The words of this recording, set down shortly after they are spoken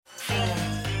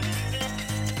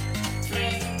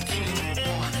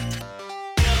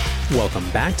Welcome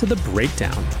back to The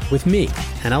Breakdown with me,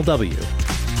 NLW.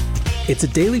 It's a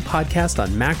daily podcast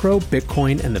on macro,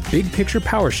 Bitcoin, and the big picture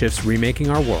power shifts remaking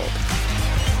our world.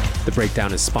 The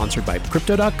Breakdown is sponsored by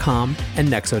Crypto.com and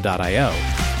Nexo.io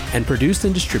and produced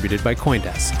and distributed by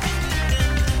CoinDesk.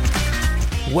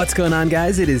 What's going on,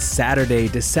 guys? It is Saturday,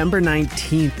 December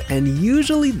 19th, and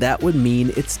usually that would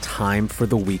mean it's time for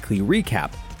the weekly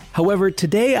recap. However,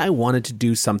 today I wanted to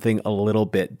do something a little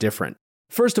bit different.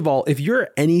 First of all, if you're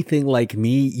anything like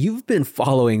me, you've been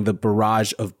following the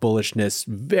barrage of bullishness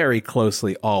very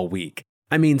closely all week.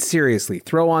 I mean, seriously,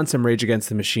 throw on some Rage Against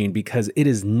the Machine because it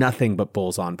is nothing but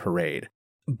bulls on parade.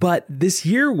 But this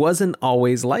year wasn't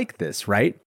always like this,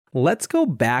 right? Let's go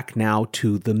back now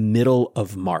to the middle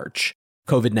of March.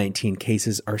 COVID-19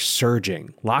 cases are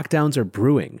surging, lockdowns are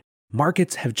brewing,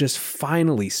 markets have just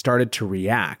finally started to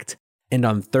react. And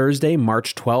on Thursday,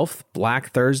 March 12th,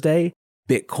 Black Thursday,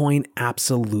 Bitcoin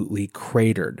absolutely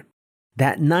cratered.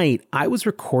 That night, I was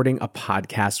recording a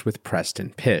podcast with Preston,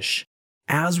 Pysh.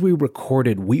 As we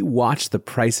recorded, we watched the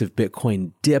price of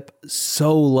Bitcoin dip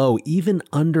so low, even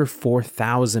under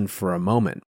 4,000 for a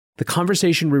moment. The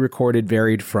conversation we recorded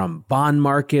varied from bond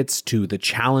markets to the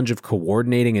challenge of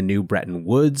coordinating a new Bretton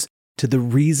Woods to the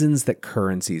reasons that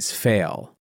currencies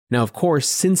fail. Now, of course,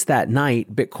 since that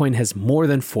night, Bitcoin has more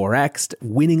than 4x'd,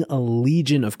 winning a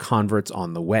legion of converts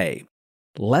on the way.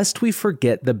 Lest we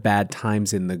forget the bad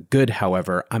times in the good,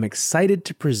 however, I'm excited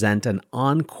to present an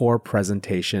encore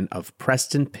presentation of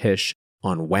Preston Pysh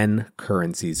on when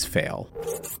currencies fail.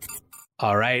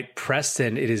 All right,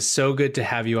 Preston, it is so good to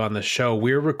have you on the show.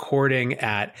 We're recording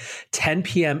at 10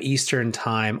 p.m. Eastern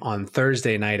time on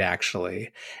Thursday night,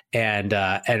 actually. And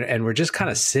we're just kind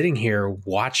of sitting here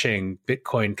watching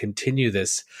Bitcoin continue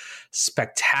this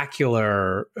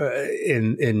spectacular,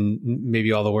 in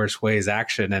maybe all the worst ways,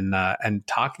 action and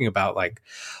talking about like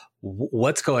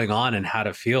what's going on and how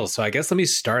to feel. So I guess let me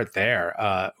start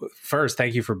there. First,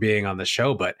 thank you for being on the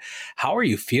show, but how are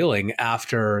you feeling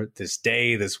after this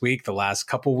day, this week, the last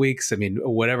couple weeks? I mean,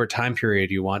 whatever time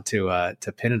period you want to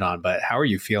pin it on, but how are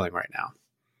you feeling right now?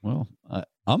 Well,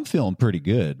 I'm feeling pretty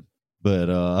good, but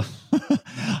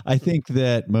I think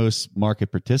that most market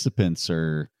participants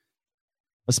are,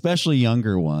 especially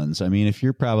younger ones. I mean, if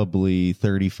you're probably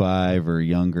 35 or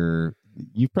younger,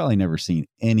 you've probably never seen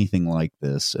anything like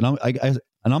this. And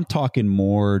I'm talking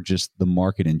more just the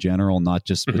market in general, not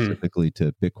just specifically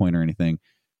to Bitcoin or anything.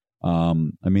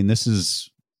 I mean, this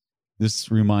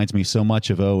reminds me so much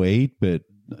of '08, but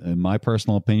in my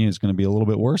personal opinion, it's going to be a little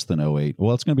bit worse than '08.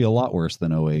 Well, it's going to be a lot worse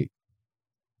than '08.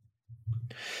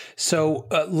 So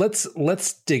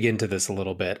let's dig into this a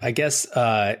little bit. I guess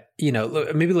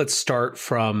maybe let's start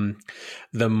from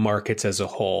the markets as a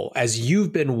whole. As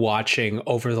you've been watching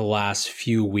over the last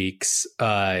few weeks,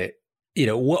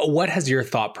 what has your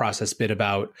thought process been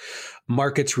about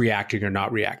markets reacting or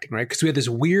not reacting, right? Because we had this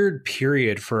weird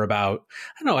period for about,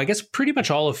 I guess pretty much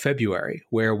all of February,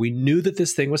 where we knew that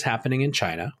this thing was happening in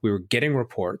China. We were getting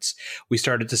reports. We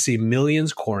started to see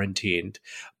millions quarantined,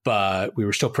 but we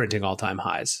were still printing all-time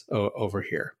highs over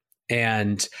here.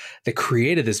 And that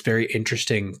created this very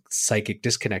interesting psychic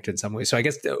disconnect in some ways. So I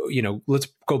guess, let's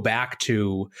go back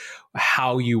to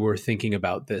how you were thinking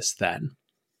about this then.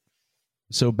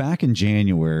 So back in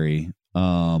January,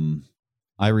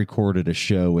 I recorded a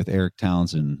show with Eric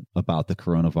Townsend about the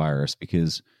coronavirus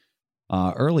because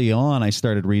early on I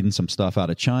started reading some stuff out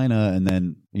of China, and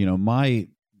then my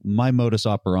modus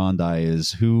operandi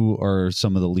is who are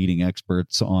some of the leading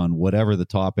experts on whatever the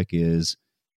topic is,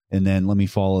 and then let me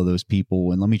follow those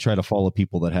people and let me try to follow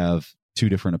people that have two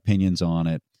different opinions on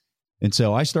it. And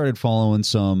so I started following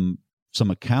some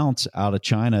accounts out of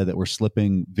China that were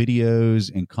slipping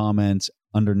videos and comments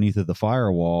underneath of the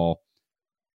firewall.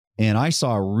 And I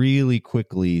saw really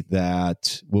quickly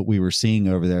that what we were seeing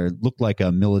over there looked like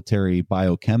a military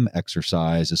biochem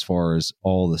exercise as far as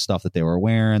all the stuff that they were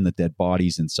wearing, the dead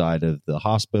bodies inside of the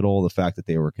hospital, the fact that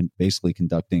they were basically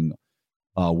conducting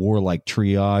warlike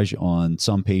triage on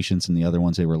some patients and the other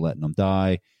ones they were letting them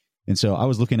die. And so I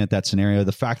was looking at that scenario,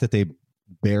 the fact that they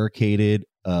barricaded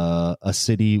a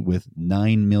city with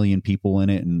 9 million people in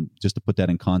it. And just to put that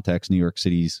in context, New York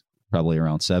City's probably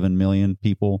around 7 million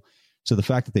people. So the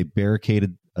fact that they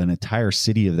barricaded an entire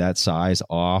city of that size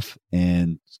off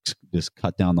and just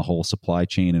cut down the whole supply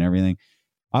chain and everything,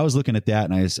 I was looking at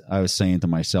that and I was saying to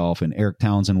myself, and Eric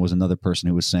Townsend was another person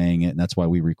who was saying it, and that's why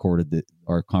we recorded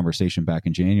our conversation back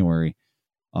in January.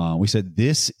 We said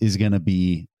this is going to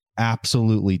be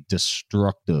absolutely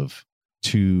destructive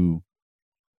to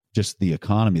just the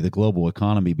economy, the global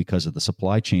economy, because of the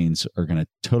supply chains are going to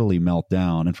totally melt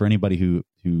down. And for anybody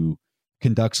who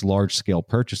conducts large scale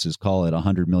purchases, call it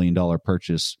 $100 million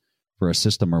purchase for a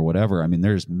system or whatever. I mean,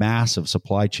 there's massive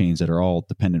supply chains that are all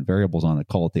dependent variables on it,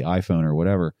 call it the iPhone or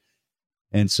whatever.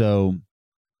 And so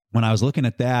when I was looking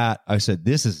at that, I said,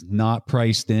 this is not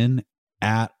priced in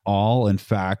at all. In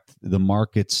fact, the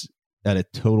market's at a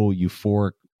total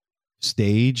euphoric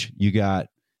stage. You got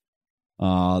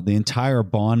the entire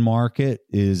bond market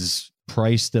is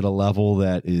priced at a level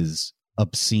that is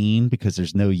obscene because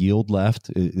there's no yield left.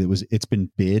 It's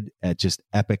been bid at just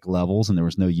epic levels, and there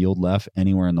was no yield left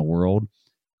anywhere in the world.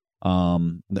 A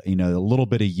little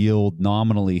bit of yield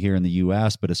nominally here in the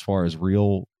U.S., but as far as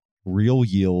real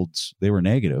yields, they were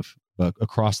negative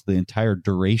across the entire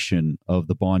duration of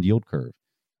the bond yield curve.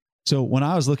 So when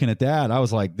I was looking at that, I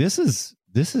was like, this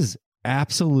is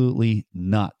absolutely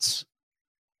nuts.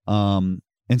 And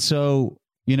so,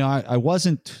 I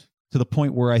wasn't to the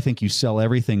point where I think you sell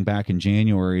everything back in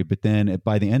January, but then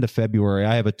by the end of February,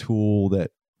 I have a tool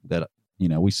that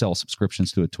we sell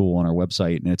subscriptions to a tool on our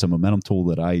website, and it's a momentum tool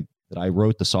that I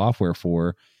wrote the software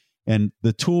for. And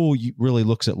the tool really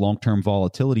looks at long-term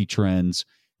volatility trends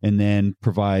and then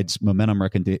provides momentum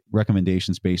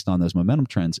recommendations based on those momentum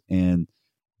trends. And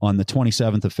on the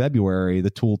 27th of February, the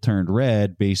tool turned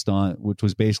red which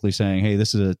was basically saying, hey,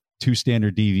 this is a 2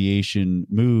 standard deviation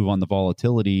move on the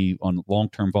volatility, on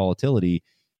long-term volatility.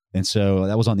 And so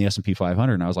that was on the S&P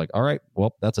 500. And I was like, all right,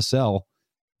 well, that's a sell.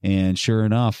 And sure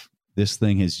enough, this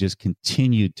thing has just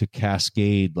continued to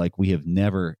cascade like we have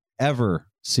never, ever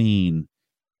seen,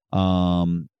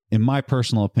 in my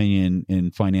personal opinion, in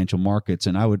financial markets.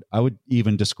 And I would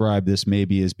even describe this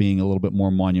maybe as being a little bit more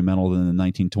monumental than the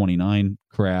 1929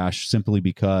 crash, simply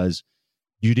because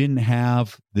you didn't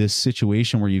have this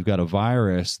situation where you've got a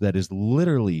virus that is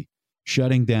literally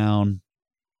shutting down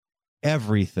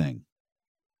everything.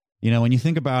 When you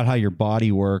think about how your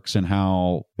body works and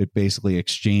how it basically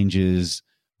exchanges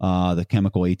the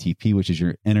chemical ATP, which is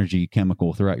your energy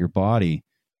chemical throughout your body,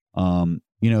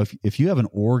 if you have an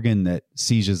organ that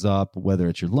seizes up, whether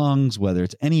it's your lungs, whether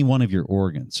it's any one of your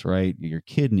organs, right, your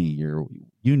kidney,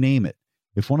 you name it,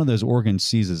 if one of those organs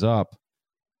seizes up,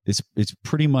 it's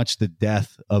pretty much the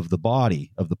death of the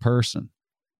body of the person.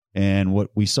 And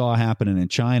what we saw happening in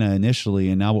China initially,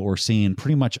 and now what we're seeing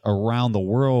pretty much around the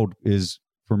world, is,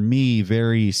 for me,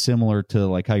 very similar to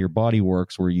like how your body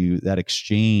works, where that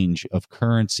exchange of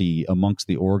currency amongst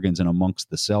the organs and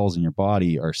amongst the cells in your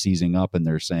body are seizing up, and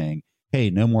they're saying, hey,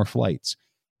 no more flights.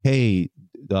 Hey,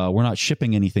 we're not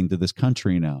shipping anything to this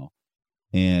country now.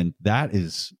 And that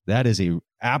is a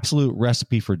absolute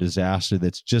recipe for disaster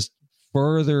that's just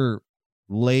further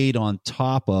laid on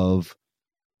top of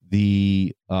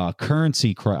the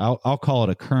currency. I'll call it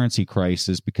a currency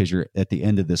crisis, because you're at the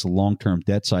end of this long-term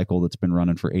debt cycle that's been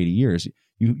running for 80 years.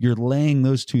 You're laying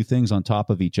those two things on top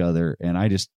of each other. And I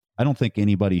don't think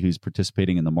anybody who's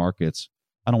participating in the markets,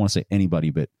 I don't want to say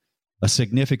anybody, but a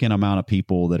significant amount of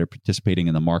people that are participating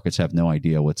in the markets have no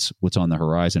idea what's on the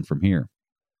horizon from here.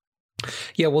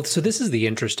 Yeah, well, so this is the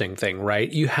interesting thing,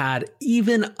 right? You had,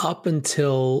 even up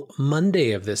until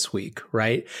Monday of this week,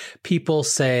 right, people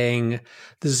saying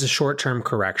this is a short-term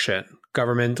correction.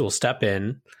 Government will step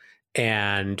in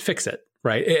and fix it,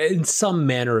 right? In some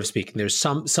manner of speaking, there's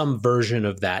some version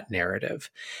of that narrative.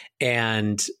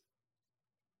 And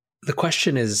the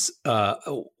question is,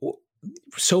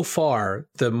 so far,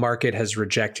 the market has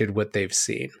rejected what they've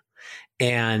seen.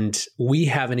 And we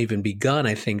haven't even begun,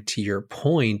 I think, to your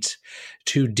point,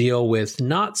 to deal with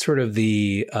not sort of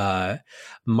the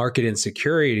market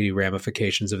insecurity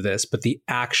ramifications of this, but the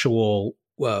actual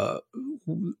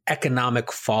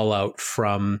economic fallout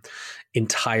from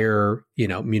entire,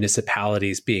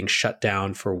 municipalities being shut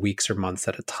down for weeks or months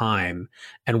at a time,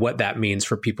 and what that means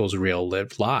for people's real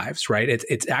lived lives, right?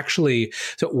 It's actually,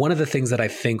 so one of the things that I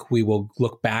think we will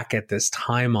look back at this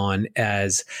time on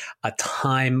as a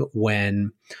time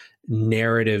when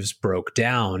narratives broke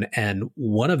down, and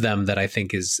one of them that I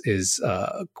think is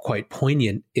quite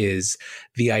poignant is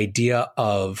the idea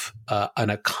of an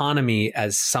economy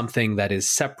as something that is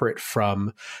separate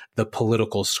from the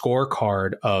political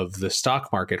scorecard of the stock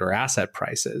market or asset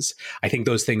prices. I think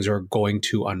those things are going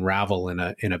to unravel in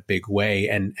a big way,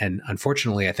 and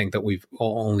unfortunately, I think that we've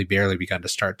only barely begun to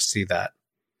start to see that.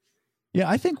 Yeah,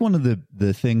 I think one of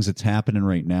the things that's happening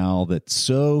right now that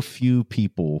so few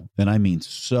people, and I mean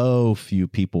so few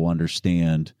people,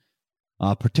 understand,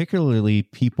 particularly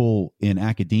people in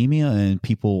academia and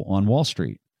people on Wall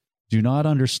Street, do not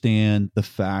understand the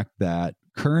fact that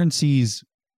currencies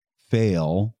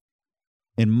fail.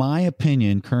 In my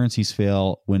opinion, currencies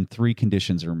fail when three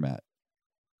conditions are met.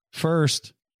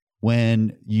 First,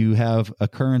 when you have a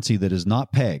currency that is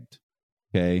not pegged,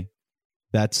 okay,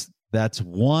 that's That's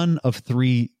one of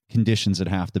three conditions that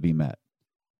have to be met.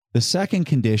 The second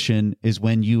condition is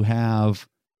when you have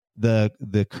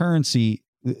the currency,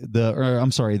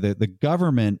 the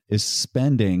government is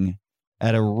spending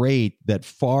at a rate that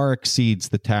far exceeds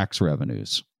the tax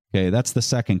revenues. Okay, that's the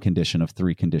second condition of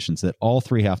three conditions that all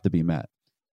three have to be met.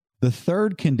 The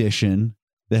third condition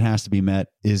that has to be met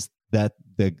is that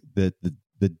the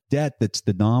debt that's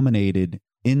denominated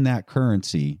in that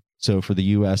currency. So for the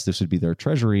U.S., this would be their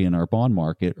treasury and our bond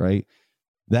market, right?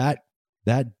 That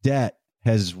debt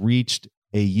has reached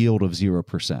a yield of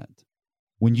 0%.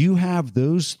 When you have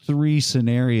those three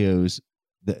scenarios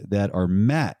that are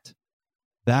met,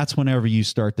 that's whenever you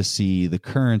start to see the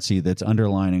currency that's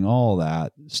underlining all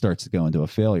that starts to go into a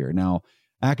failure. Now,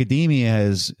 academia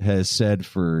has said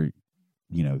for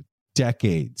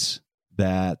decades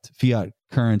that fiat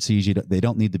currencies, they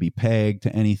don't need to be pegged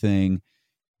to anything.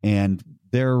 And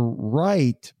they're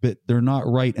right, but they're not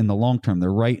right in the long term.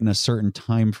 They're right in a certain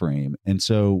time frame. And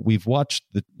so we've watched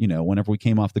whenever we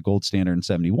came off the gold standard in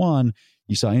 71,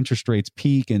 you saw interest rates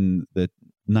peak in the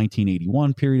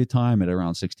 1981 period of time at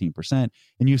around 16%.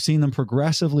 And you've seen them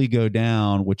progressively go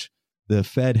down, which the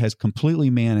Fed has completely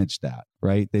managed that,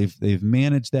 right? They've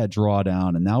managed that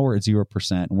drawdown, and now we're at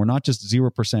 0%. And we're not just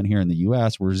 0% here in the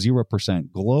US, we're 0%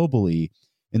 globally.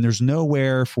 And there's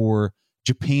nowhere for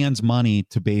Japan's money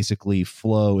to basically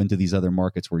flow into these other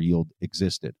markets where yield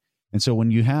existed. And so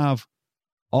when you have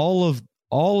all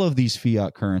of these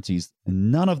fiat currencies,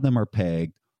 and none of them are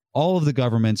pegged, all of the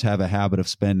governments have a habit of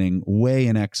spending way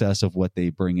in excess of what they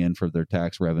bring in for their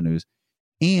tax revenues,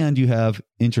 and you have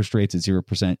interest rates at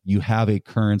 0%, you have a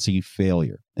currency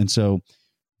failure. And so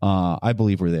I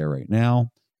believe we're there right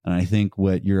now. And I think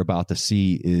what you're about to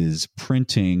see is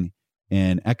printing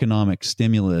and economic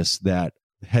stimulus that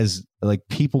has, like,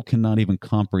 people cannot even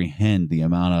comprehend the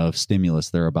amount of stimulus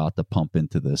they're about to pump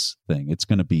into this thing. It's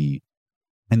going to be,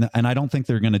 and I don't think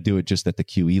they're going to do it just at the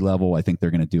QE level. I think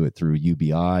they're going to do it through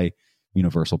UBI,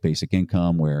 Universal Basic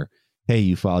Income, where, hey,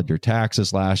 you filed your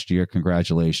taxes last year.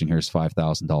 Congratulations. Here's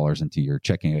 $5,000 into your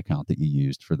checking account that you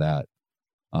used for that.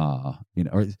 Or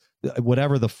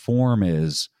whatever the form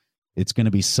is, it's going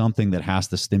to be something that has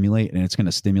to stimulate, and it's going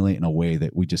to stimulate in a way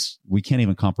that we can't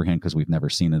even comprehend because we've never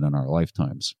seen it in our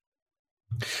lifetimes.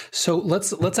 So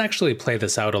let's actually play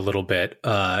this out a little bit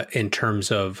in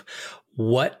terms of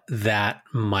what that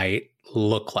might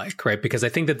look like, right? Because I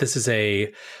think that this is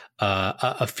a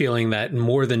feeling that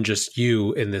more than just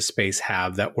you in this space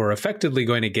have, that we're effectively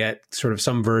going to get sort of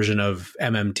some version of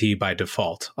MMT by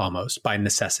default, almost by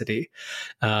necessity.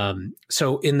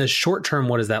 So in the short term,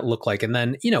 what does that look like? And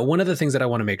then, one of the things that I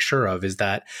want to make sure of is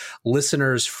that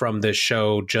listeners from this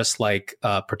show, just like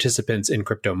participants in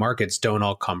crypto markets, don't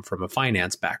all come from a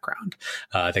finance background.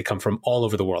 They come from all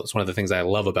over the world. It's one of the things I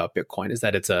love about Bitcoin, is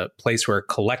that it's a place where it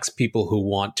collects people who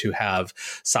want to have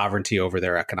sovereignty over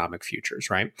their economic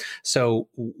futures, right? So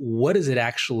what does it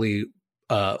actually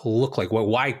look like?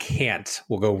 Why can't,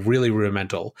 we'll go really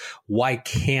rudimental, why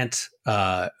can't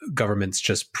governments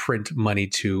just print money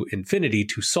to infinity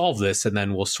to solve this, and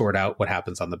then we'll sort out what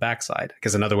happens on the backside?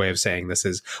 Because another way of saying this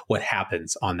is what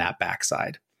happens on that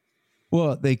backside.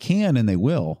 Well, they can and they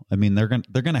will. I mean, they're going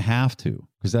to have to,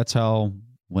 because that's how,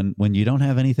 when you don't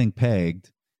have anything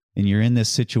pegged and you're in this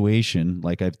situation,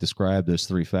 like I've described those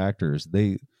three factors,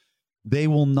 they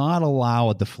will not allow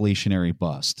a deflationary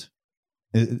bust.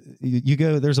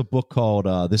 There's a book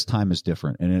called This Time is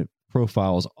Different, and it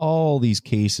profiles all these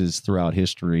cases throughout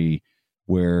history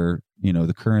where,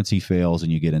 the currency fails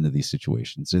and you get into these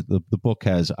situations. The book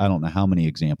has, I don't know how many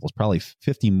examples, probably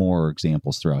 50 more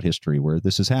examples throughout history where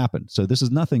this has happened. So this is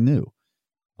nothing new.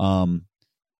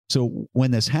 So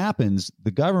when this happens,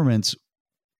 the governments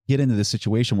get into this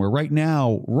situation where right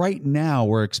now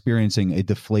we're experiencing a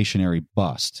deflationary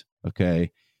bust. Okay.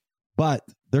 But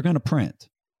they're going to print,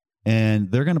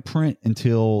 and they're going to print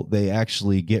until they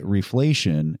actually get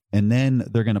reflation. And then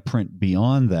they're going to print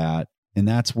beyond that. And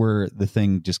that's where the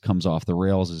thing just comes off the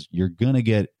rails, is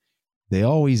they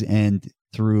always end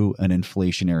through an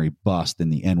inflationary bust in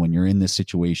the end, when you're in this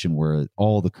situation where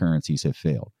all the currencies have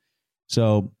failed.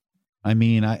 So, I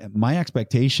mean, my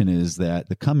expectation is that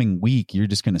the coming week, you're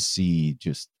just going to see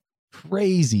just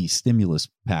crazy stimulus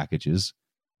packages.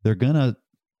 They're going to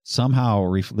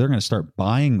they're going to start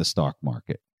buying the stock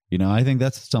market. I think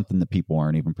that's something that people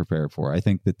aren't even prepared for. I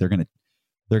think that they're going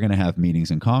to have meetings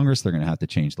in Congress. They're going to have to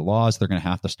change the laws. They're going to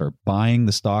have to start buying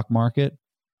the stock market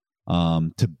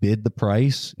to bid the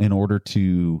price in order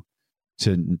to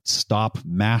stop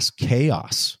mass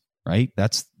chaos. Right.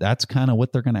 That's kind of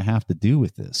what they're going to have to do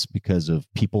with this, because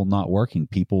of people not working.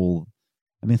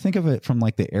 Think of it from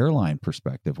like the airline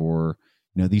perspective, or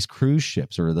these cruise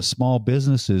ships or the small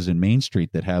businesses in Main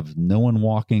Street that have no one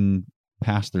walking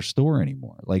past their store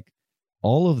anymore. Like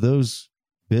all of those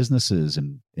businesses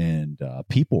and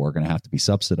people are going to have to be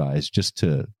subsidized just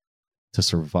to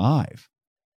survive.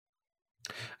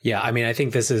 Yeah, I mean, I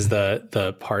think this is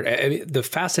the part. I mean, the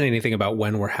fascinating thing about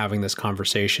when we're having this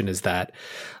conversation is that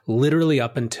literally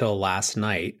up until last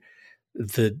night,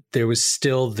 there was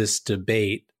still this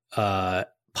debate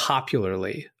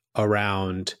popularly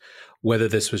around whether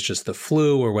this was just the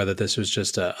flu or whether this was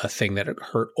just a thing that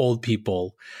hurt old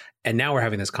people. And now we're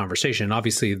having this conversation. And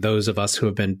obviously, those of us who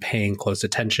have been paying close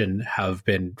attention have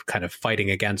been kind of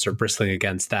fighting against or bristling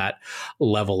against that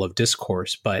level of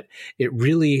discourse. But it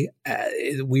really,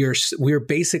 we are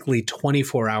basically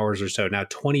 24 hours or so now,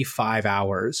 25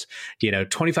 hours,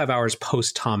 25 hours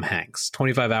post Tom Hanks,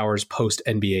 25 hours post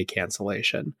NBA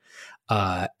cancellation.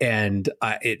 And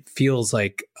it feels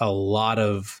like a lot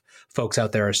of folks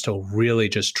out there are still really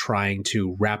just trying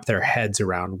to wrap their heads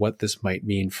around what this might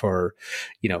mean for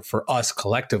us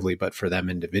collectively, but for them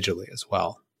individually as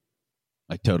well.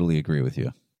 I totally agree with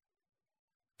you.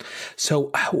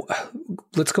 So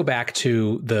let's go back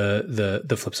to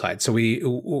the flip side. So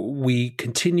we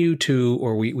continue to,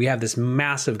 or we have this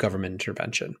massive government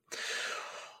intervention.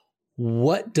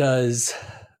 What does,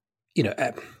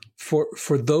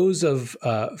 for those of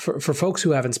for folks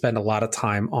who haven't spent a lot of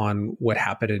time on what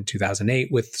happened in 2008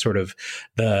 with sort of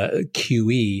the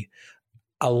QE,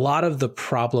 a lot of the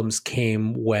problems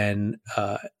came when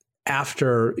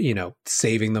after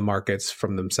saving the markets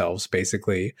from themselves,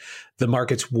 basically, the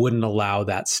markets wouldn't allow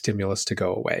that stimulus to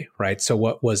go away, right? So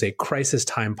what was a crisis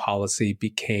time policy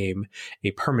became a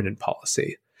permanent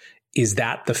policy. Is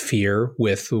that the fear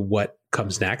with what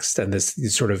comes next and this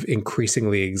sort of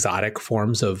increasingly exotic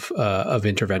forms of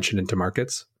intervention into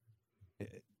markets?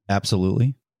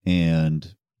 Absolutely.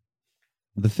 And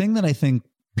the thing that I think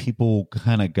people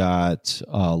kind of got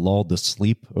lulled to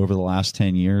sleep over the last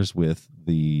 10 years with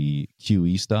the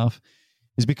QE stuff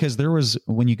is because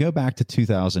when you go back to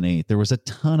 2008, there was a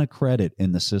ton of credit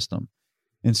in the system.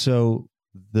 And so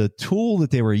the tool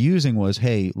that they were using was,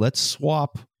 hey, let's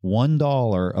swap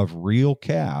 $1 of real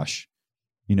cash.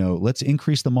 Let's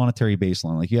increase the monetary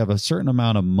baseline. Like you have a certain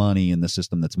amount of money in the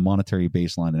system that's monetary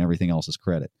baseline and everything else is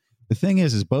credit. The thing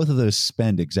is both of those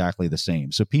spend exactly the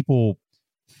same. So people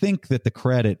think that the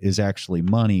credit is actually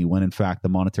money when in fact the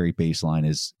monetary baseline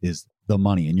is the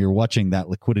money. And you're watching that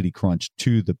liquidity crunch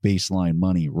to the baseline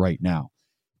money right now.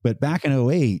 But back in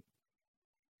 2008,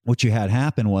 what you had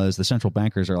happen was the central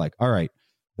bankers are like, all right,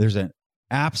 there's an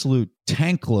absolute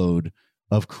tank load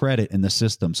of credit in the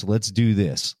system. So let's do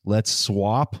this. Let's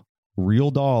swap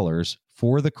real dollars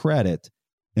for the credit,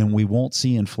 and we won't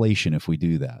see inflation if we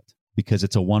do that because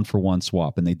it's a one-for-one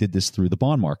swap. And they did this through the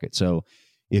bond market. So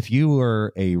if you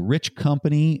were a rich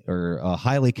company or a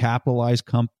highly capitalized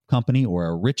company or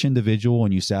a rich individual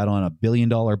and you sat on $1 billion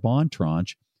bond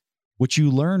tranche, what you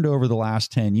learned over the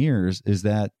last 10 years is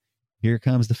that here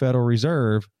comes the Federal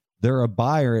Reserve. They're a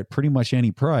buyer at pretty much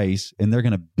any price, and they're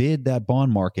going to bid that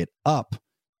bond market up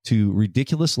to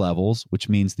ridiculous levels, which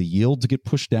means the yields get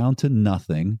pushed down to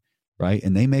nothing, right?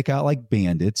 And they make out like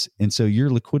bandits. And so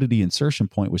your liquidity insertion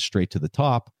point was straight to the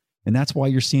top. And that's why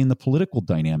you're seeing the political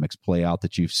dynamics play out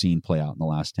that you've seen play out in the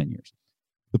last 10 years.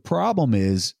 The problem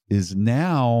is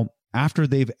now, after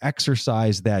they've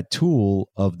exercised that tool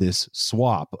of this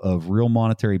swap of real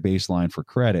monetary baseline for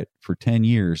credit for 10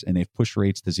 years, and they've pushed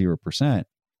rates to 0%,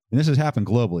 and this has happened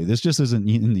globally. This just isn't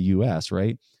in the US,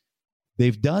 right?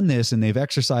 They've done this and they've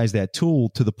exercised that tool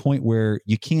to the point where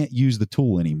you can't use the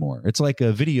tool anymore. It's like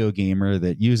a video gamer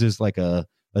that uses like a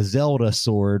Zelda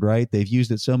sword, right? They've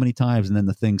used it so many times and then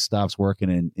the thing stops working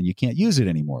and you can't use it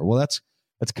anymore. Well, that's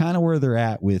kind of where they're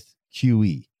at with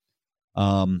QE.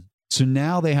 So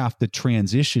now they have to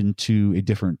transition to a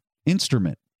different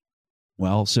instrument.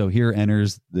 Well, so here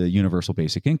enters the universal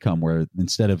basic income, where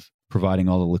instead of providing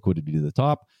all the liquidity to the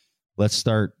top, let's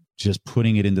start just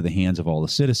putting it into the hands of all the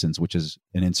citizens, which is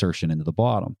an insertion into the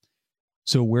bottom.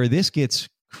 So where this gets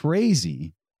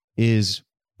crazy is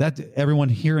that everyone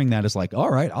hearing that is like,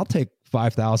 all right, I'll take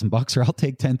 $5,000 or I'll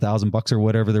take $10,000 or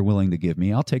whatever they're willing to give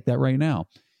me. I'll take that right now.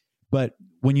 But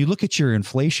when you look at your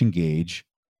inflation gauge,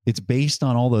 it's based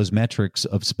on all those metrics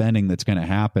of spending that's going to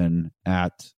happen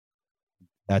at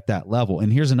that level.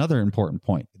 And here's another important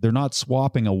point. They're not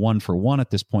swapping a one for one at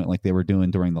this point like they were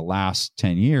doing during the last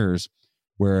 10 years,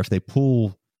 where if they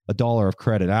pull $1 of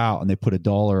credit out and they put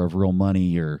 $1 of real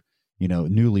money or,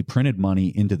 newly printed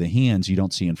money into the hands, you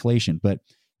don't see inflation. But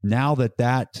now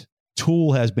that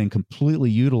tool has been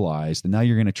completely utilized and now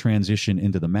you're going to transition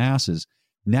into the masses,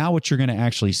 Now what you're going to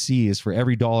actually see is for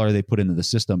every dollar they put into the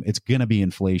system, it's going to be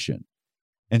inflation.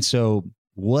 And so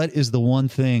what is the one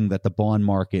thing that the bond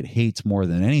market hates more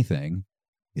than anything?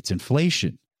 It's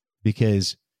inflation.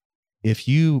 Because if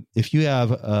you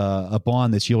have a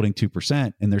bond that's yielding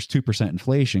 2% and there's 2%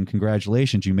 inflation,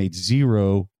 congratulations, you made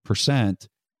 0%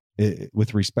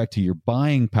 with respect to your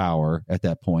buying power at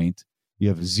that point. You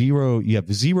have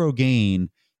zero gain,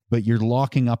 but you're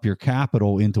locking up your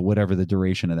capital into whatever the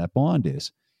duration of that bond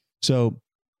is. So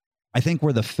I think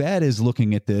where the Fed is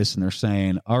looking at this and they're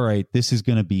saying, all right, this is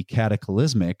going to be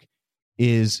cataclysmic,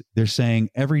 is they're saying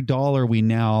every dollar we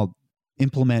now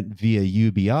implement via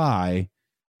UBI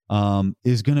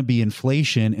is going to be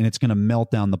inflation, and it's going to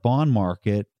melt down the bond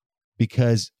market,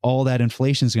 because all that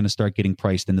inflation is going to start getting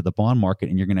priced into the bond market,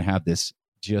 and you're going to have this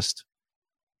just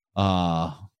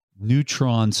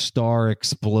neutron star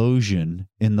explosion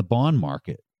in the bond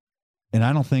market. And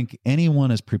I don't think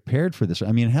anyone is prepared for this.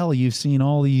 I mean, hell, you've seen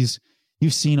all these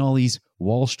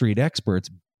Wall Street experts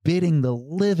bidding the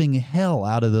living hell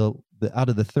out of the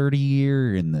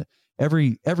 30-year, and the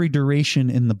every duration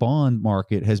in the bond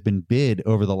market has been bid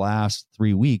over the last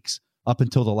 3 weeks up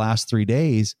until the last 3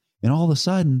 days. And all of a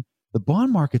sudden, the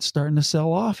bond market's starting to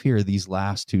sell off here these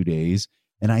last 2 days.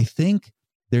 And I think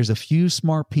there's a few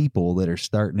smart people that are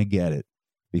starting to get it,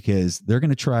 because they're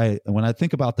going to try. When I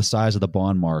think about the size of the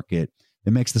bond market,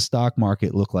 it makes the stock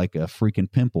market look like a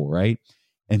freaking pimple, right?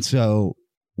 And so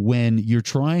when you're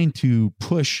trying to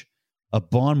push a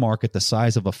bond market the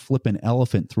size of a flippin'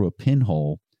 elephant through a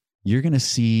pinhole, you're going to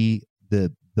see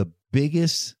the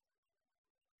biggest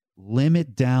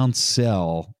limit down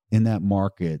sell in that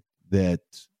market that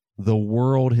the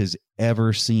world has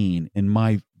ever seen, in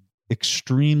my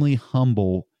extremely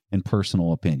humble and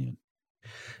personal opinion.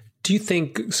 Do you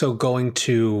think, so going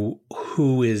to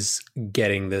who is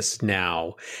getting this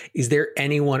now, are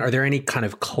there any kind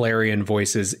of clarion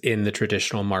voices in the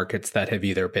traditional markets that have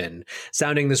either been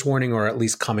sounding this warning or at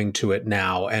least coming to it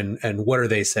now? And what are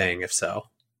they saying, if so?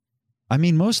 I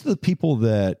mean, most of the people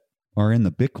that are in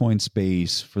the Bitcoin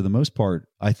space, for the most part,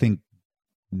 I think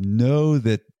know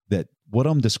that what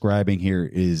I'm describing here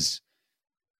is,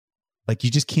 like,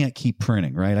 you just can't keep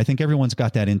printing, right? I think everyone's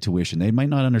got that intuition. They might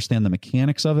not understand the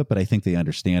mechanics of it, but I think they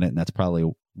understand it, and that's probably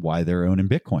why they're owning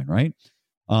Bitcoin, right?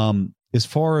 As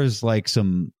far as like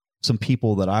some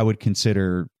people that I would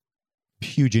consider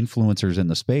huge influencers in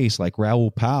the space, like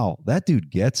Raoul Pal, that dude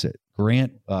gets it.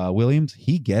 Grant Williams,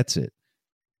 he gets it.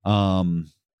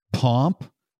 Pomp,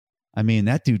 I mean,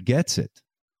 that dude gets it.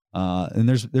 And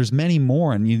there's many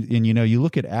more, and you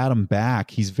look at Adam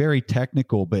Back, he's very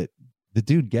technical, but the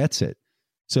dude gets it.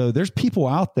 So there's people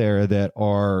out there that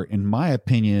are, in my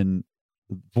opinion,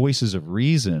 voices of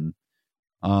reason.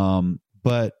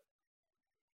 But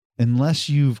unless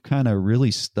you've kind of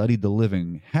really studied the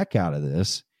living heck out of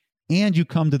this, and you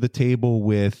come to the table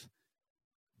with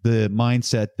the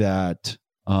mindset that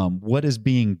what is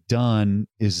being done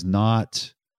is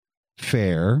not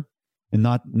fair, and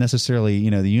not necessarily,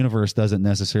 the universe doesn't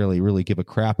necessarily really give a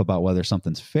crap about whether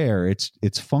something's fair.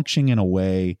 It's functioning in a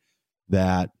way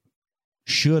that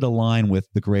should align with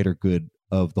the greater good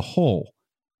of the whole.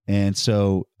 And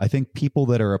so I think people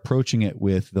that are approaching it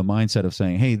with the mindset of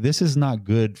saying, hey, this is not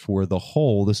good for the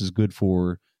whole, this is good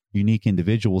for unique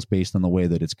individuals based on the way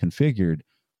that it's configured,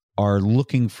 are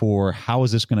looking for, how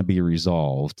is this going to be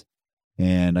resolved?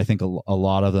 And I think a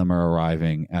lot of them are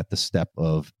arriving at the step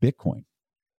of Bitcoin.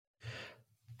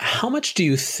 How much do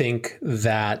you think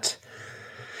that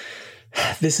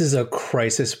this is a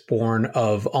crisis born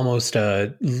of almost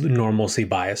a normalcy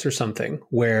bias or something,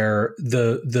 where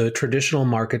the traditional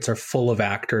markets are full of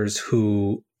actors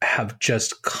who have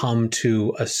just come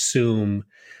to assume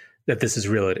that this is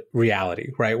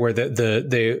reality, right? Where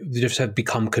they just have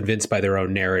become convinced by their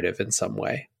own narrative in some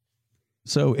way.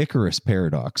 So Icarus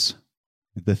paradox,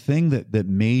 the thing that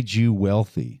made you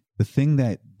wealthy, the thing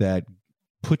that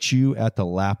puts you at the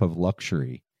lap of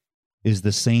luxury, is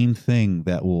the same thing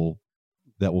that will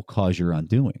cause your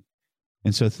undoing.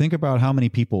 And so think about how many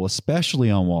people, especially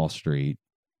on Wall Street,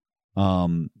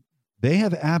 they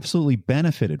have absolutely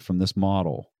benefited from this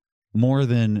model more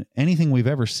than anything we've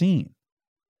ever seen.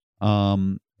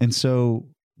 And so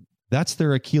that's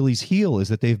their Achilles heel, is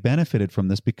that they've benefited from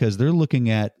this, because they're looking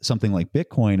at something like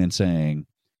Bitcoin and saying,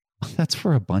 that's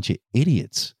for a bunch of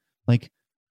idiots. Like,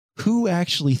 who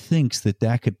actually thinks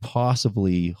that could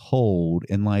possibly hold,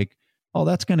 and like, oh,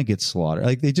 that's going to get slaughtered.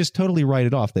 Like, they just totally write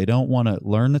it off. They don't want to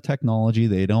learn the technology.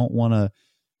 They don't want to,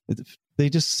 they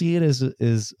just see it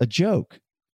as a joke.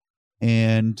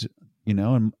 And,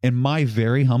 in my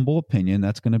very humble opinion,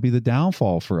 that's going to be the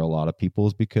downfall for a lot of people,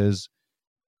 is because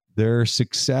their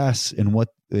success and what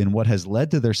has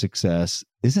led to their success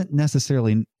isn't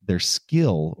necessarily their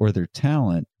skill or their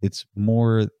talent. It's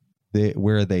more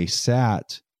where they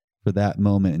sat for that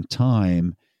moment in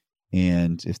time.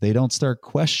 And if they don't start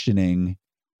questioning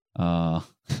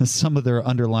some of their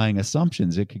underlying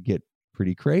assumptions, it could get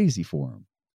pretty crazy for them.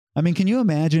 I mean, can you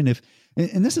imagine if,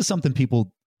 and this is something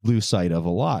people lose sight of a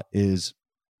lot, is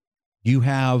you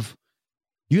have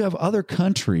other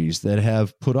countries that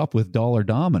have put up with dollar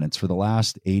dominance for the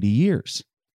last 80 years,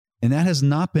 and that has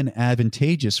not been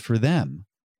advantageous for them.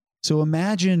 So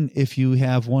imagine if you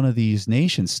have one of these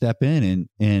nations step in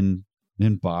and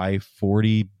buy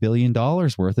 $40 billion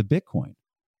worth of Bitcoin,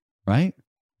 right?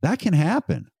 That can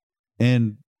happen.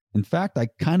 And in fact, I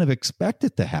kind of expect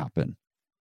it to happen.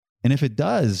 And if it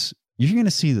does, you're going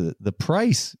to see the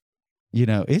price,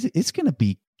 it's going to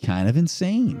be kind of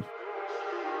insane.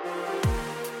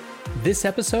 This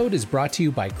episode is brought to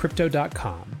you by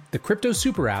Crypto.com, the crypto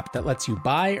super app that lets you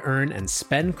buy, earn, and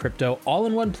spend crypto all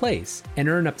in one place and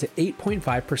earn up to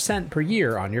 8.5% per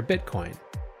year on your Bitcoin.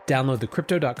 Download the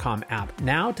Crypto.com app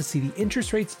now to see the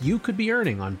interest rates you could be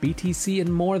earning on BTC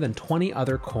and more than 20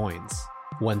 other coins.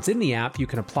 Once in the app, you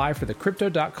can apply for the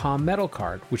Crypto.com Metal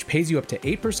Card, which pays you up to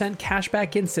 8% cash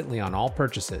back instantly on all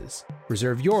purchases.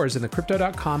 Reserve yours in the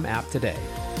Crypto.com app today.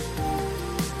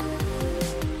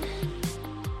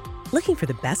 Looking for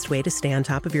the best way to stay on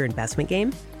top of your investment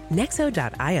game?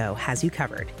 Nexo.io has you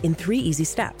covered in 3 easy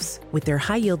steps with their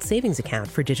high-yield savings account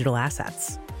for digital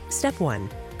assets. Step 1.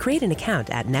 Create an account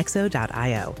at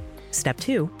Nexo.io. Step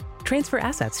 2. Transfer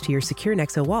assets to your secure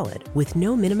Nexo wallet with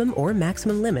no minimum or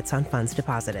maximum limits on funds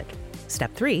deposited.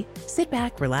 Step 3. Sit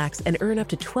back, relax, and earn up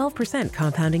to 12%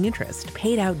 compounding interest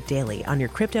paid out daily on your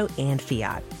crypto and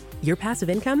fiat. Your passive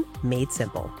income made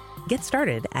simple. Get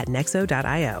started at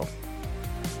Nexo.io.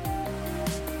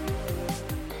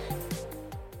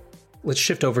 Let's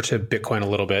shift over to Bitcoin a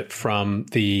little bit from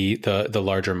the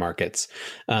larger markets.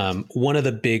 One of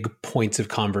the big points of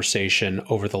conversation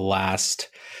over the last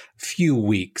few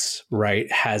weeks,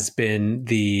 right, has been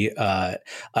the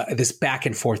this back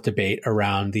and forth debate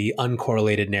around the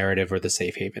uncorrelated narrative or the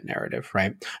safe haven narrative,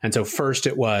 right? And so first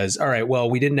it was, all right, well,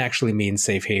 we didn't actually mean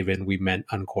safe haven, we meant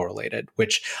uncorrelated,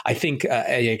 which I think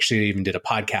I actually even did a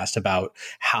podcast about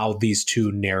how these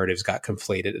two narratives got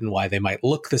conflated and why they might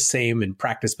look the same in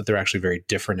practice, but they're actually very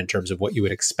different in terms of what you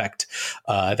would expect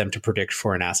them to predict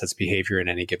for an asset's behavior in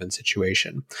any given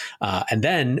situation. And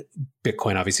then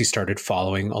Bitcoin obviously started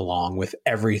following along with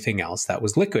everything else that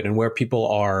was liquid, and where people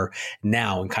are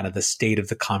now and kind of the state of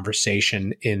the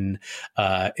conversation in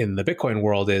the Bitcoin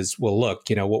world is, well, look,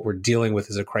 what we're dealing with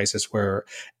is a crisis where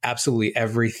absolutely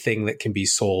everything that can be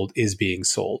sold is being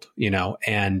sold,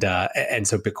 and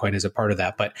so Bitcoin is a part of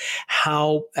that. But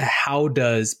how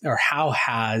has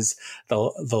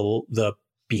the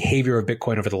behavior of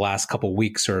Bitcoin over the last couple of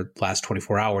weeks or last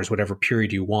 24 hours, whatever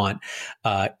period you want,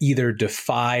 either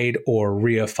defied or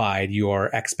reified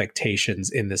your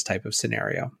expectations in this type of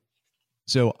scenario?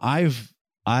 So I've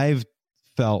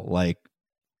felt like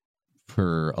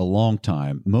for a long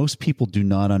time, most people do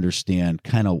not understand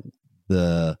kind of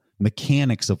the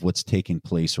mechanics of what's taking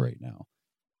place right now.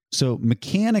 So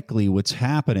mechanically, what's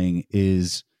happening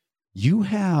is you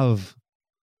have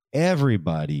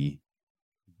everybody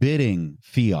bidding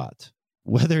fiat,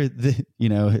 whether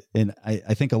and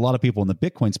I think a lot of people in the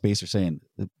Bitcoin space are saying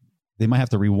they might have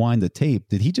to rewind the tape.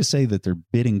 Did he just say that they're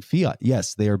bidding fiat?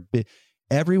 Yes, they are.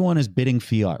 Everyone is bidding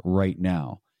fiat right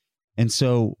now. And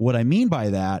so what I mean by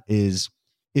that is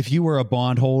if you were a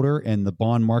bondholder and the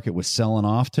bond market was selling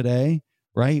off today,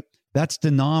 right, that's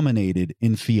denominated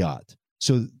in fiat.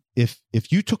 So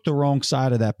if you took the wrong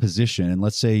side of that position, and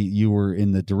let's say you were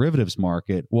in the derivatives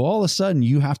market, well, all of a sudden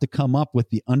you have to come up with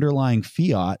the underlying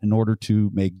fiat in order to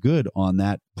make good on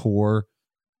that poor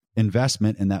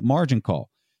investment and that margin call.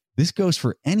 This goes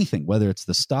for anything, whether it's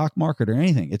the stock market or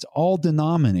anything. It's all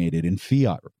denominated in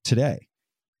fiat today.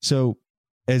 So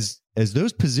as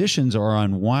those positions are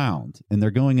unwound and they're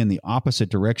going in the opposite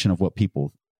direction of what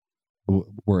people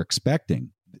were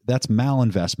expecting, that's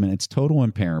malinvestment. It's total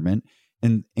impairment.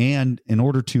 And in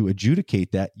order to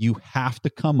adjudicate that, you have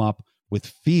to come up with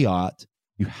fiat.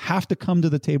 You have to come to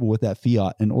the table with that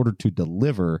fiat in order to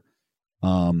deliver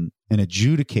and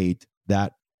adjudicate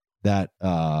that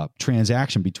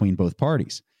transaction between both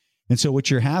parties. And so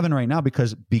what you're having right now,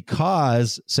 because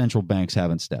central banks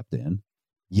haven't stepped in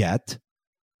yet,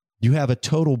 you have a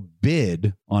total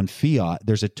bid on fiat.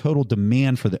 There's a total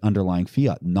demand for the underlying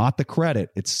fiat, not the credit.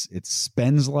 It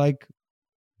spends like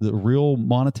the real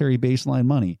monetary baseline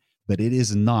money, but it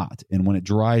is not. And when it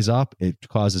dries up, it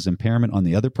causes impairment on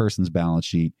the other person's balance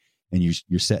sheet, and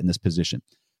you're set in this position.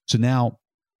 So now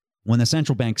when the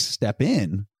central banks step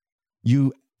in,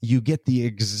 you get the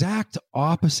exact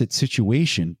opposite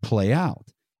situation play out.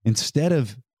 Instead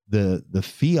of the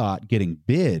fiat getting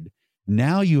bid,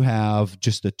 now you have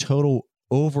just a total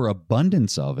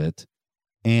overabundance of it,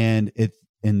 and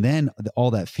then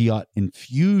all that fiat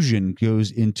infusion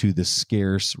goes into the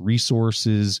scarce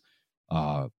resources,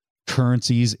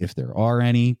 currencies, if there are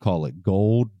any, call it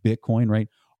gold, Bitcoin, right?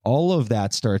 All of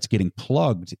that starts getting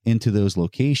plugged into those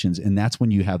locations. And that's when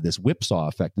you have this whipsaw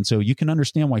effect. And so you can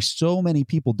understand why so many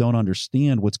people don't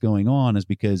understand what's going on, is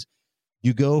because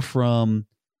you go from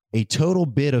a total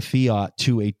bid of fiat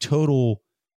to a total,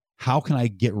 how can I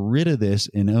get rid of this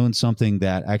and own something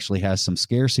that actually has some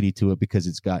scarcity to it because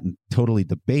it's gotten totally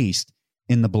debased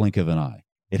in the blink of an eye.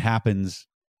 It happens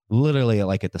literally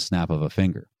like at the snap of a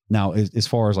finger. Now, as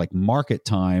far as like market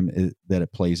time that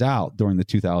it plays out during the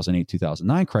 2008,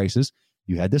 2009 crisis,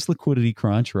 you had this liquidity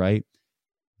crunch, right?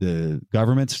 The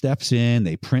government steps in,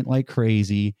 they print like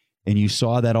crazy, and you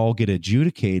saw that all get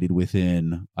adjudicated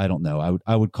within, I don't know,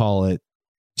 I would call it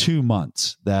 2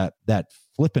 months. That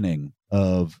flippening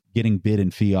of getting bid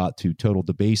in fiat to total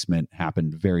debasement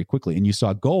happened very quickly. And you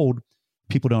saw gold,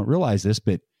 people don't realize this,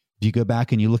 but if you go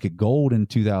back and you look at gold in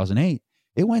 2008,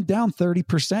 it went down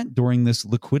 30% during this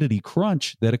liquidity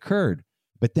crunch that occurred.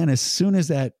 But then as soon as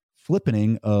that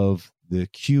flippening of the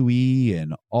QE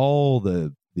and all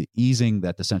the easing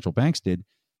that the central banks did,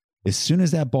 as soon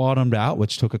as that bottomed out,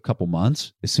 which took a couple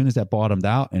months, as soon as that bottomed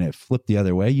out and it flipped the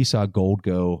other way, you saw gold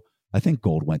go, I think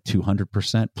gold went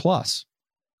 200% plus.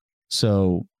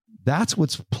 So that's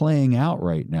what's playing out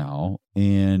right now.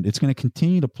 And it's going to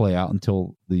continue to play out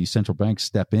until the central banks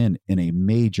step in a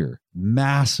major,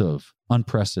 massive,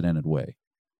 unprecedented way.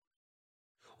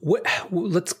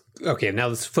 Now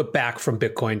let's flip back from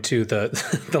Bitcoin to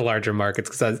the larger markets,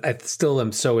 because I still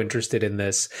am so interested in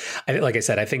this. Like I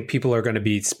said, I think people are going to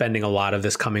be spending a lot of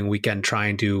this coming weekend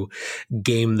trying to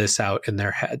game this out in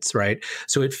their heads, right?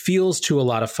 So it feels to a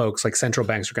lot of folks like central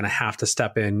banks are going to have to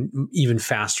step in even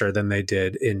faster than they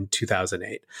did in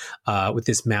 2008 with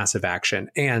this massive action.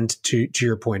 And to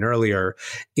your point earlier,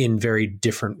 in very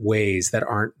different ways that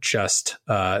aren't just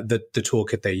the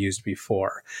toolkit they used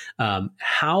before.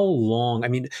 How long? I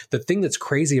mean, the thing that's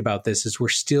crazy about this is we're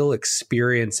still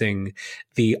experiencing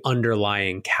the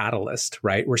underlying catalyst,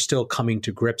 right? We're still coming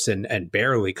to grips and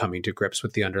barely coming to grips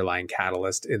with the underlying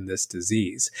catalyst in this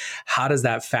disease. How does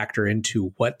that factor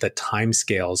into what the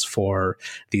timescales for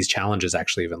these challenges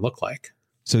actually even look like?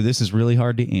 So this is really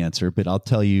hard to answer, but I'll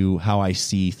tell you how I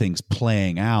see things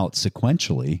playing out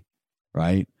sequentially,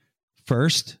 right?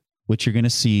 First, what you're going to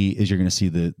see is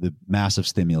the massive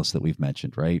stimulus that we've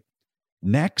mentioned, right?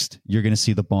 Next, you're going to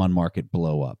see the bond market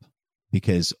blow up,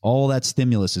 because all that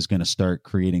stimulus is going to start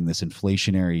creating this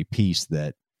inflationary piece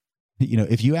that,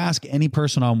 if you ask any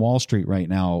person on Wall Street right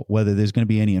now whether there's going to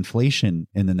be any inflation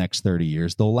in the next 30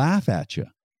 years, they'll laugh at you.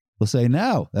 They'll say,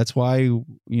 no, that's why you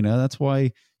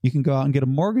can go out and get a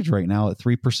mortgage right now at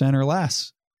 3% or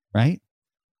less, right?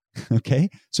 Okay.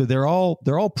 So they're all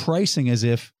pricing as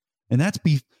if, and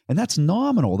that's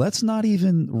nominal. That's not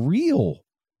even real.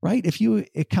 Right? If you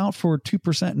account for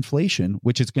 2% inflation,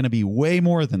 which is going to be way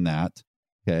more than that,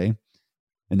 okay?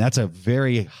 And that's a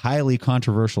very highly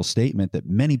controversial statement that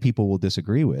many people will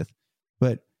disagree with.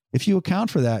 But if you account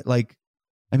for that,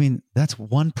 that's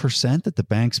 1% that the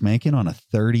bank's making on a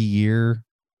 30-year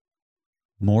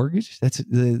mortgage. That's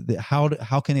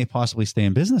how can they possibly stay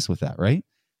in business with that, right?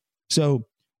 So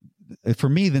for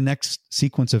me, the next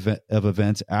sequence of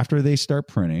events after they start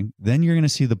printing, then you're going to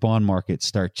see the bond market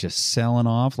start just selling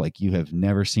off like you have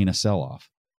never seen a sell-off.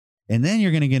 And then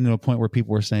you're going to get into a point where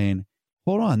people are saying,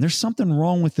 hold on, there's something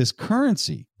wrong with this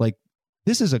currency. Like,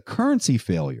 this is a currency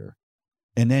failure.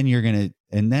 And then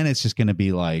it's just going to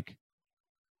be like,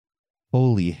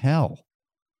 holy hell,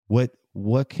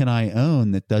 what can I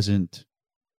own that doesn't,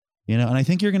 and I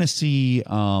think you're going to see,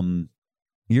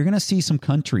 some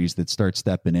countries that start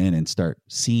stepping in and start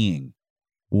seeing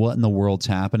what in the world's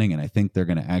happening. And I think they're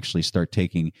going to actually start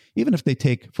taking, even if they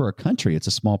take for a country, it's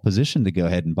a small position to go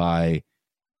ahead and buy,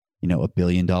 $1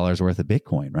 billion worth of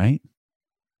Bitcoin, right?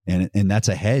 And that's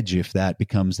a hedge if that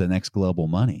becomes the next global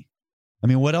money. I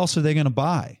mean, what else are they going to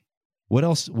buy? What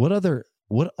else? What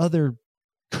other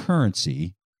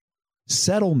currency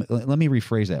settlement? Let me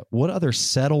rephrase that. What other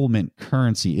settlement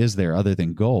currency is there other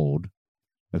than gold?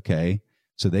 Okay.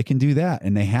 So they can do that,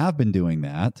 and they have been doing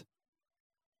that.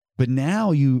 But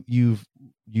now you've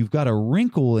got a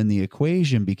wrinkle in the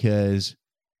equation, because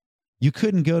you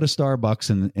couldn't go to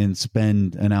Starbucks and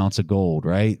spend an ounce of gold,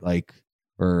 right?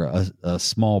 Or a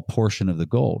small portion of the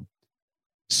gold.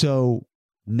 So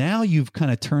now you've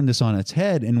kind of turned this on its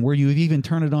head, and where you've even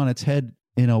turned it on its head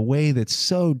in a way that's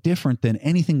so different than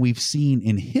anything we've seen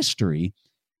in history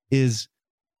is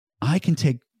I can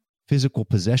take physical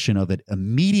possession of it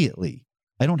immediately.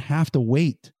 I don't have to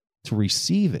wait to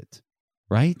receive it,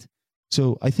 right?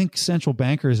 So I think central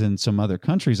bankers in some other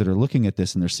countries that are looking at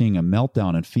this and they're seeing a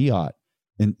meltdown in fiat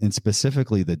and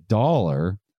specifically the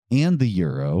dollar and the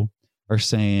euro are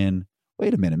saying,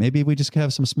 wait a minute, maybe we just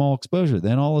have some small exposure.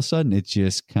 Then all of a sudden it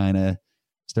just kind of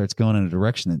starts going in a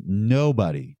direction that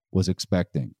nobody was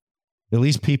expecting, at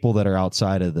least people that are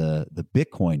outside of the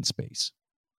Bitcoin space.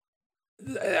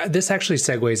 This actually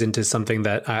segues into something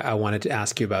that I wanted to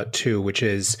ask you about too, which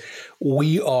is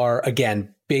we are,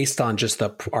 again, based on just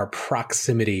our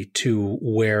proximity to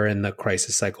where in the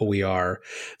crisis cycle we are,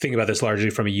 thinking about this largely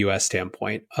from a U.S.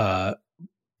 standpoint.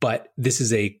 But this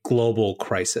is a global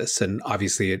crisis, and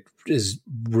obviously it is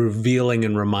revealing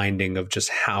and reminding of just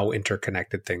how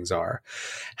interconnected things are.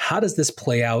 How does this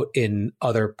play out in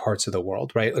other parts of the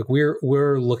world, right? Like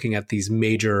we're looking at these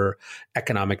major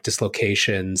economic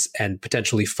dislocations and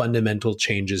potentially fundamental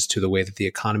changes to the way that the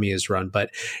economy is run,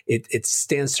 but it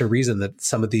stands to reason that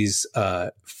some of these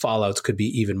fallouts could be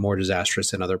even more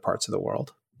disastrous in other parts of the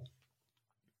world.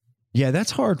 Yeah,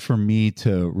 that's hard for me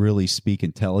to really speak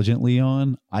intelligently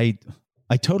on. I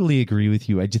totally agree with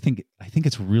you. I think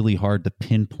it's really hard to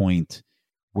pinpoint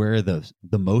where the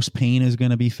most pain is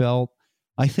going to be felt.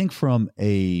 I think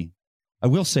I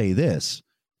will say this,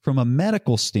 from a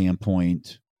medical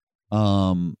standpoint,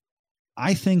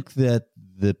 I think that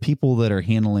the people that are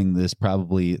handling this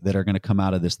probably that are going to come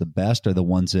out of this the best are the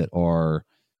ones that are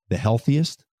the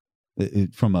healthiest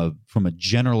from a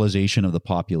generalization of the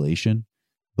population.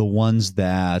 The ones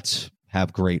that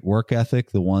have great work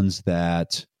ethic, the ones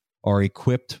that are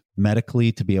equipped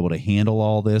medically to be able to handle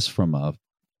all this from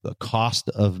the cost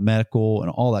of medical and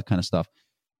all that kind of stuff.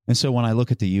 And so when I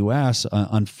look at the U.S.,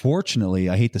 unfortunately,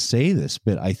 I hate to say this,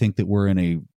 but I think that we're in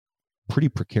a pretty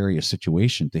precarious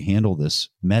situation to handle this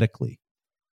medically.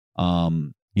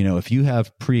 If you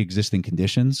have pre-existing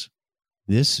conditions,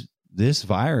 this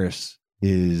virus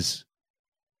is...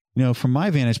 from my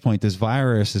vantage point, this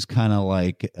virus is kind of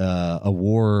like a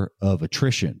war of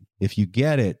attrition. If you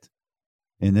get it,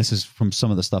 and this is from some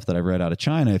of the stuff that I've read out of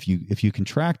China, if you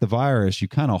contract the virus, you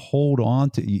kind of hold on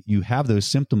to, you have those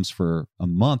symptoms for a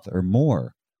month or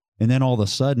more. And then all of a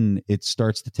sudden it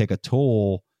starts to take a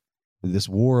toll, this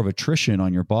war of attrition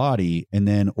on your body, and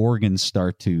then organs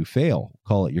start to fail,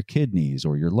 call it your kidneys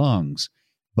or your lungs.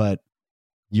 But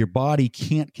your body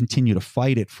can't continue to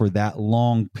fight it for that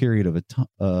long period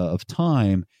of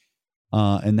time.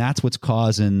 And that's what's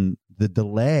causing the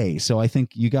delay. So I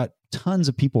think you got tons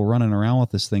of people running around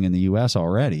with this thing in the US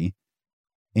already.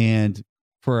 And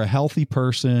for a healthy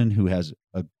person who has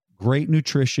a great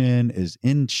nutrition, is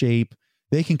in shape,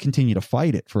 they can continue to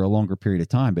fight it for a longer period of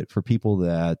time. But for people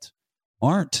that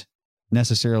aren't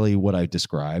necessarily what I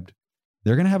described,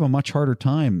 they're going to have a much harder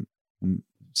time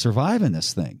surviving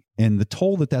this thing. And the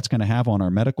toll that that's going to have on our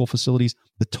medical facilities,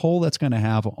 the toll that's going to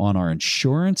have on our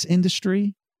insurance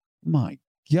industry, my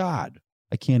God,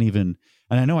 I can't even,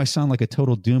 and I know I sound like a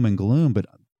total doom and gloom, but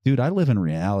dude, I live in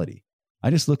reality. I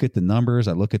just look at the numbers.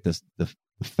 I look at the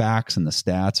facts and the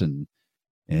stats and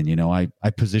I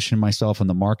position myself in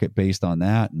the market based on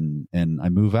that and I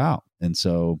move out. And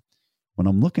so when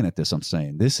I'm looking at this, I'm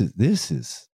saying, this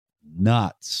is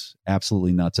nuts,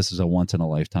 absolutely nuts. This is a once in a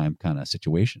lifetime kind of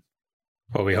situation.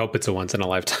 Well, we hope it's a once in a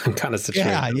lifetime kind of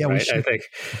situation. Yeah, right? I think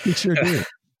we sure do.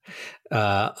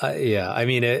 I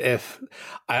memean, if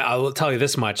I will tell you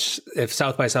this much, if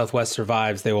South by Southwest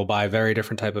survives, they will buy a very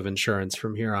different type of insurance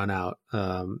from here on out.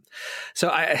 So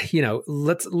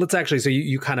let's actually, so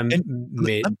you kind of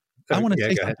made, I want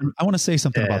to say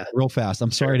something about that real fast.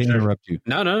 I'm sorry to interrupt you.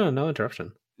 No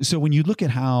interruption. So when you look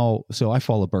at so I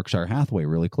follow Berkshire Hathaway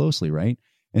really closely, right?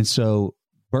 And so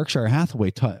Berkshire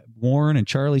Hathaway, Warren and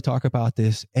Charlie talk about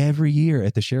this every year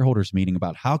at the shareholders meeting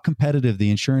about how competitive the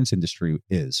insurance industry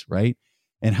is, right?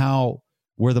 And how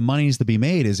where the money is to be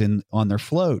made is on their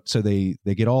float. So they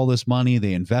get all this money,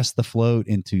 they invest the float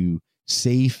into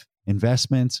safe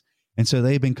investments. And so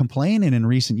they've been complaining in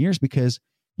recent years because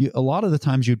a lot of the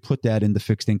times you'd put that into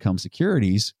fixed income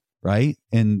securities, right?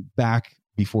 And back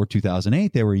before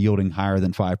 2008, they were yielding higher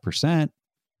than 5%,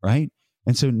 right?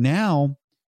 And so now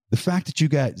the fact that you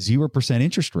got 0%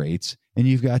 interest rates and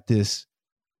you've got this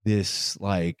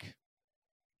like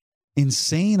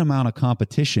insane amount of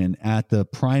competition at the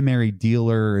primary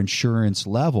dealer insurance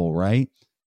level, right?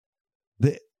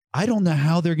 I don't know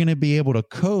how they're going to be able to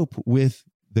cope with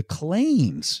the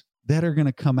claims that are going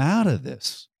to come out of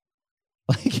this.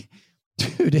 Like,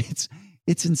 dude,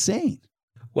 it's insane.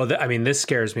 Well, I mean, this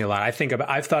scares me a lot.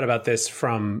 I've thought about this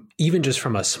from even just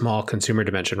from a small consumer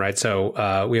dimension, right?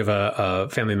 So we have a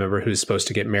family member who's supposed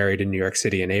to get married in New York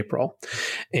City in April.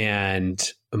 And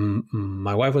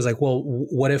my wife was like, well,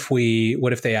 what if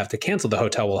they have to cancel the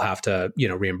hotel? We'll have to,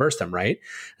 reimburse them. Right.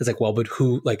 It's like, well, but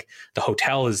who, like the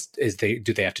hotel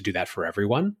do they have to do that for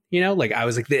everyone? Like I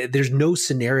was like, there's no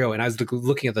scenario. And I was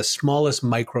looking at the smallest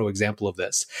micro example of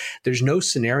this. There's no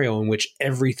scenario in which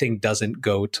everything doesn't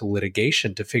go to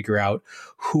litigation to figure out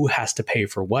who has to pay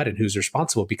for what and who's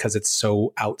responsible, because it's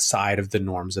so outside of the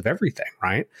norms of everything.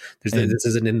 Right. This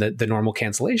isn't in the normal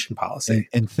cancellation policy.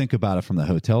 And think about it from the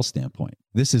hotel standpoint.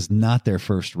 This is not their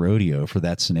first rodeo for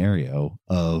that scenario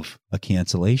of a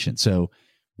cancellation. So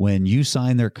when you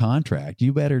sign their contract,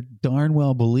 you better darn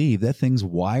well believe that thing's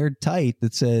wired tight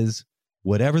that says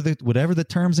whatever the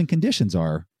terms and conditions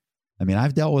are. I mean,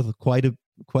 I've dealt with quite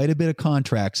a bit of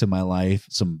contracts in my life,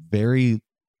 some very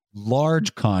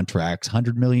large contracts,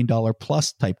 $100 million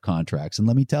plus type contracts. And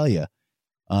let me tell you,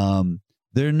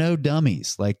 they're no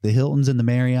dummies. Like the Hiltons and the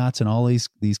Marriotts and all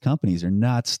these companies are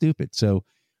not stupid. So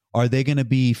are they going to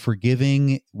be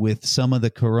forgiving with some of the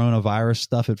coronavirus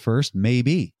stuff at first?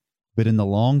 Maybe. But in the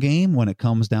long game, when it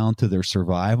comes down to their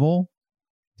survival,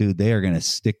 dude, they are going to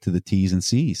stick to the T's and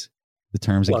C's, the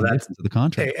terms and conditions of the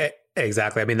contract.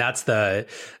 Exactly. I mean, that's the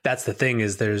thing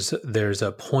is there's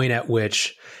a point at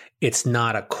which it's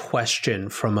not a question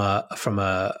from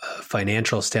a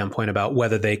financial standpoint about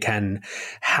whether they can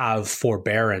have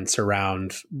forbearance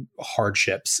around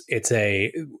hardships. It's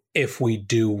if we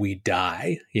do, we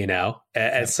die,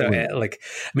 And so like,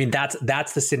 I mean, that's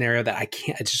the scenario that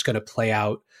it's just going to play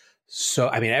out. So,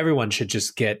 I mean, everyone should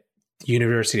just get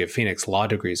University of Phoenix law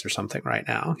degrees or something right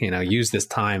now, use this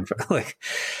time for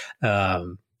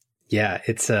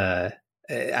that's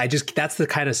the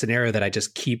kind of scenario that I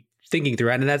just keep thinking through.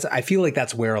 And I feel like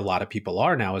that's where a lot of people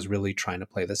are now, is really trying to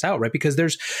play this out, right? Because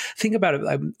think about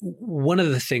it. One of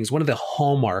the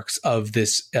hallmarks of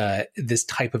this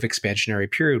type of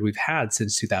expansionary period we've had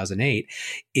since 2008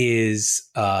 is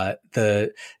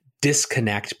the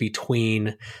disconnect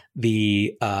between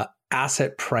the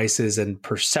asset prices and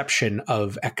perception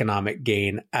of economic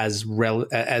gain as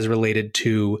related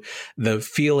to the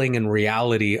feeling and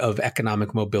reality of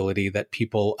economic mobility that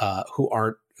people who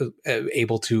aren't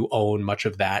able to own much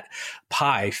of that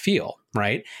pie feel,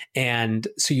 right? And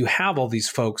so you have all these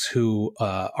folks who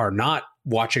are not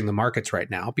watching the markets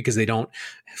right now because they don't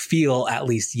feel, at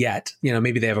least yet,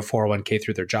 maybe they have a 401k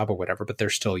through their job or whatever, but they're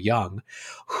still young,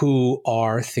 who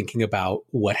are thinking about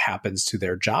what happens to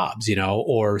their jobs,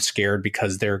 or scared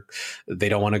because they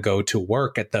don't want to go to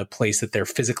work at the place that they're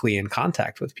physically in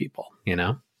contact with people,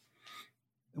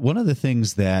 One of the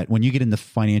things that when you get into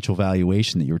financial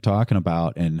valuation that you were talking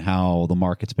about and how the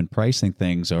market's been pricing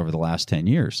things over the last 10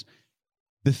 years,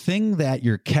 the thing that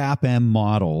your CAPM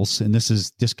models, and this is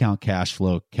discount cash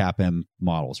flow CAPM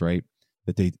models, right?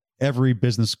 That every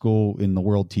business school in the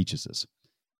world teaches this.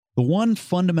 The one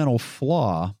fundamental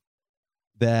flaw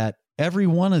that every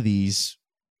one of these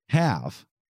have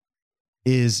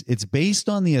is it's based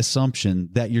on the assumption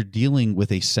that you're dealing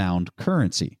with a sound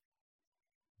currency,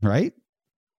 right?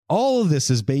 All of this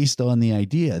is based on the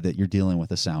idea that you're dealing with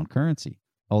a sound currency,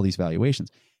 all these valuations.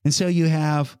 And so you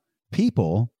have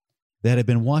people that have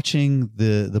been watching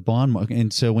the bond market.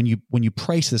 And so when you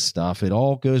price this stuff, it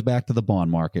all goes back to the bond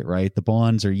market, right? The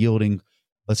bonds are yielding,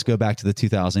 let's go back to the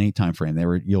 2008 timeframe. They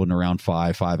were yielding around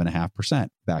 5.5%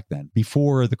 back then,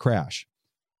 before the crash.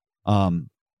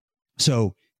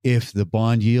 So if the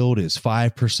bond yield is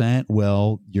 5%,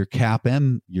 well, your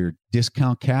CAPM, your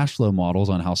discount cash flow models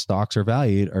on how stocks are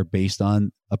valued are based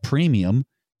on a premium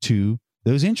to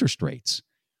those interest rates.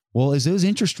 Well, as those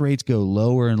interest rates go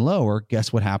lower and lower,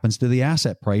 guess what happens to the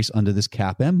asset price under this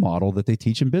CAPM model that they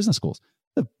teach in business schools?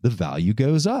 The value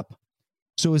goes up.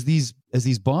 So as these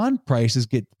bond prices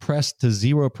get pressed to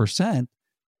 0%,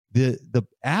 the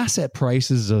asset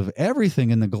prices of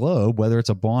everything in the globe, whether it's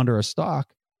a bond or a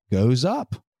stock, goes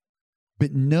up.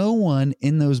 But no one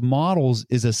in those models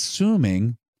is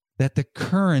assuming that the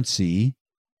currency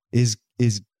is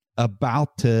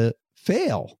about to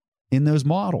fail in those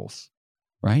models,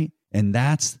 right? And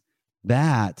that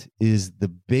is the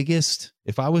biggest,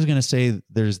 if I was going to say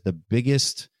there's the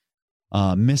biggest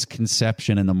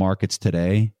misconception in the markets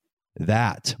today,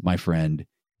 that, my friend,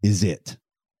 is it.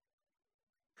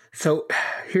 So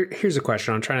here's a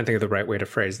question. I'm trying to think of the right way to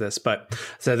phrase this, but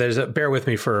so bear with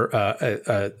me for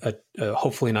a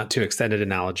hopefully not too extended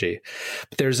analogy.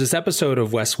 But there's this episode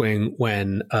of West Wing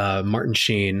when Martin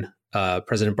Sheen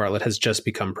President Bartlett has just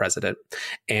become president,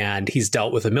 and he's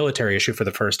dealt with a military issue for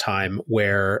the first time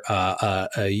where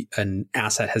an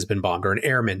asset has been bombed or an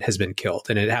airman has been killed.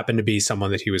 And it happened to be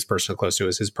someone that he was personally close to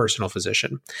as his personal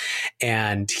physician.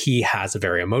 And he has a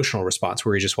very emotional response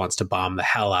where he just wants to bomb the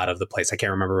hell out of the place. I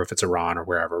can't remember if it's Iran or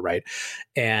wherever, right?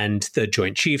 And the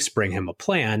Joint Chiefs bring him a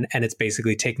plan, and it's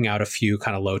basically taking out a few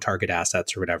kind of low target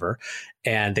assets or whatever.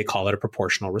 And they call it a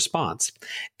proportional response.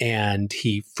 And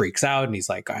he freaks out and he's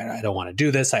like, I don't want to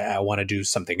do this. I want to do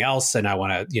something else. And I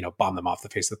want to, bomb them off the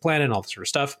face of the planet and all this sort of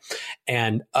stuff.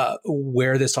 And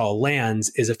where this all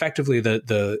lands is effectively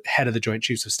the head of the Joint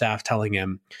Chiefs of Staff telling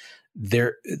him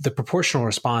the proportional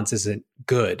response isn't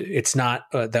good. It's not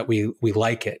that we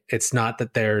like it. It's not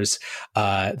that there's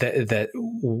that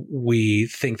we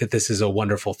think that this is a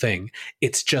wonderful thing.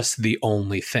 It's just the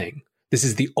only thing. This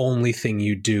is the only thing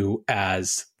you do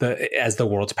as the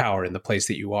world's power in the place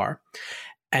that you are.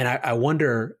 And I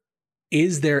wonder,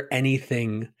 is there a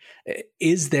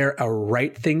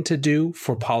right thing to do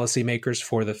for policymakers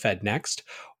for the Fed next?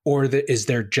 Or is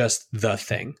there just the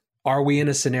thing? Are we in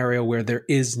a scenario where there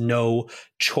is no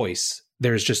choice?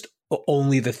 There's just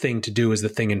only the thing to do is the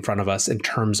thing in front of us in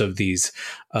terms of these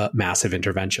massive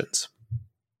interventions?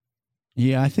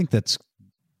 Yeah, I think that's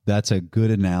a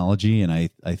good analogy. And I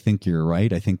think you're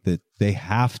right. I think that they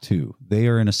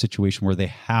are in a situation where they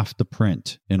have to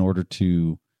print in order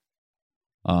to,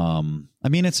 I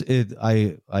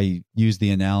use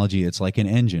the analogy. It's like an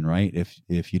engine, right?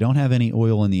 If you don't have any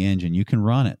oil in the engine, you can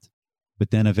run it,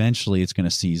 but then eventually it's going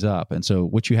to seize up. And so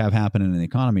what you have happening in the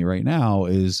economy right now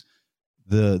is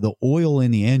the oil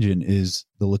in the engine is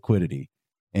the liquidity.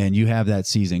 And you have that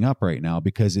seizing up right now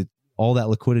because all that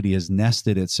liquidity has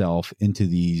nested itself into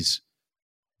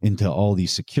all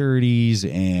these securities.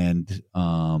 And,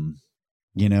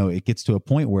 it gets to a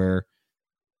point where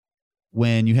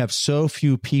when you have so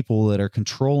few people that are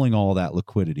controlling all that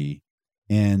liquidity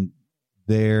and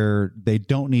they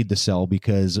don't need to sell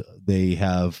because they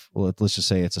have, let's just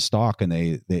say it's a stock and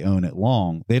they own it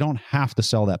long. They don't have to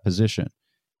sell that position.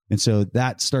 And so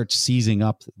that starts seizing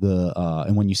up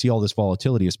and when you see all this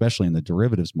volatility, especially in the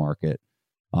derivatives market,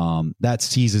 that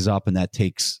seizes up and that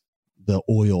takes the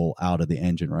oil out of the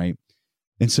engine, right?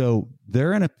 And so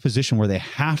they're in a position where they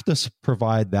have to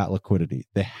provide that liquidity.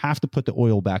 They have to put the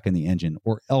oil back in the engine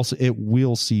or else it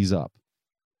will seize up.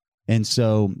 And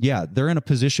so, yeah, they're in a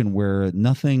position where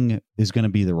nothing is going to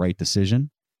be the right decision.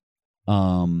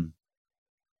 But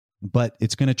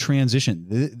it's going to transition.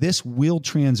 This will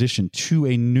transition to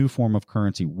a new form of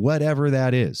currency, whatever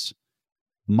that is.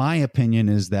 My opinion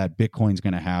is that Bitcoin's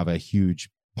going to have a huge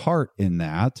part in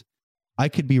that. I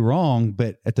could be wrong,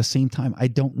 but at the same time, I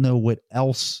don't know what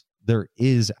else there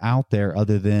is out there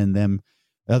other than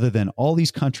all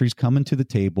these countries coming to the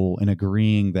table and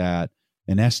agreeing that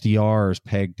an SDR is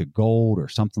pegged to gold or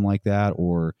something like that,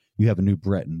 or you have a new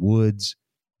Bretton Woods.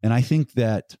 And I think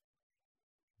that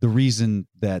the reason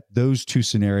that those two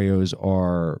scenarios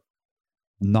are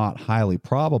not highly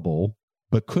probable,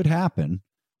 but could happen,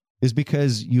 is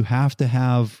because you have to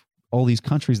have all these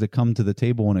countries that come to the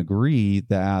table and agree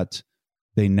that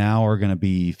they now are going to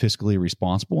be fiscally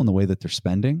responsible in the way that they're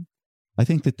spending. I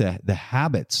think that the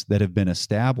habits that have been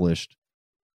established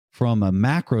from a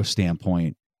macro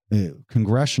standpoint,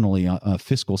 congressionally,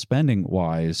 fiscal spending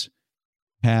wise,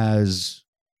 has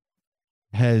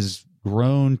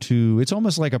grown to, it's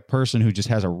almost like a person who just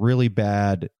has a really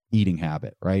bad eating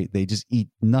habit, right? They just eat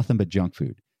nothing but junk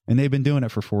food, and they've been doing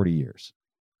it for 40 years.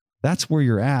 That's where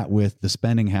you're at with the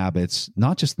spending habits,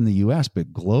 not just in the US,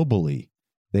 but globally.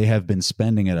 They have been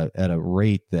spending at a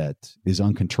rate that is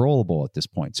uncontrollable at this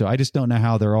point. So I just don't know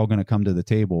how they're all going to come to the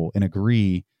table and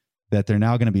agree that they're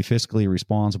now going to be fiscally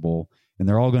responsible, and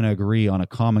they're all going to agree on a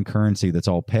common currency that's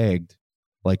all pegged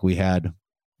like we had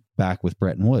back with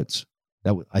Bretton Woods.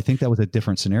 I think that was a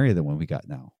different scenario than what we got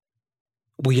now.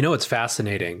 Well, what's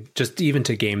fascinating, just even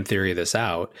to game theory this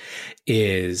out,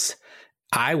 is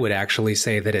I would actually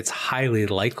say that it's highly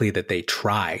likely that they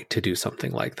try to do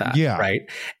something like that. Yeah. Right.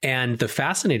 And the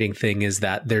fascinating thing is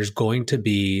that there's going to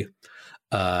be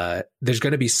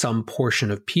some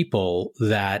portion of people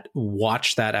that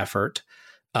watch that effort.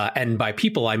 And by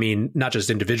people, I mean, not just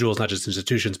individuals, not just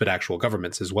institutions, but actual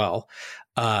governments as well,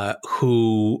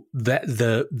 who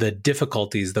the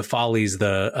difficulties, the follies,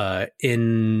 the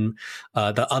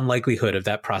unlikelihood of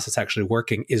that process actually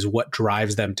working is what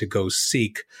drives them to go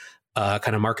seek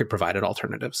kind of market provided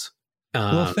alternatives.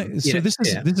 This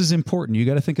is important. You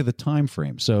got to think of the time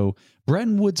frame. So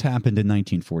Bretton Woods happened in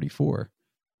 1944.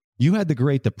 You had the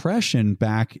Great Depression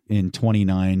back in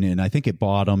 29, and I think it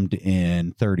bottomed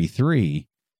in 33.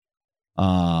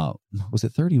 Was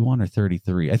it 31 or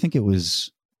 33? I think it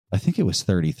was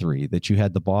 33 that you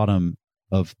had the bottom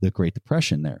of the Great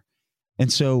Depression there.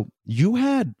 And so you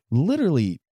had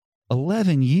literally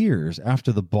 11 years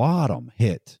after the bottom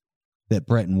hit that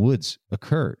Bretton Woods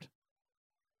occurred.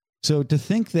 So to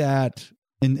think that,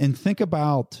 and think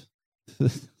about, I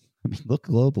mean, look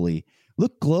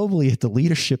globally at the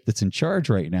leadership that's in charge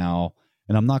right now.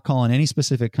 And I'm not calling any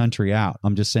specific country out.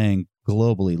 I'm just saying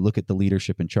globally, look at the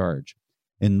leadership in charge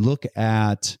and look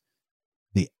at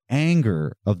the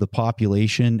anger of the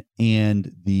population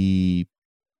and the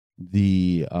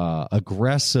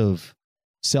aggressive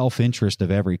self-interest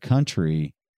of every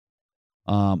country.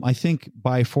 I think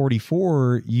by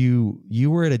 44, you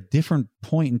were at a different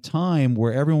point in time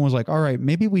where everyone was like, all right,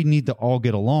 maybe we need to all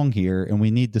get along here and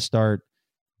we need to start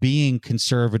being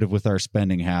conservative with our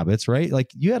spending habits, right?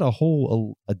 Like you had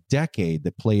a decade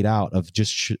that played out of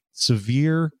just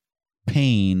severe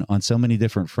pain on so many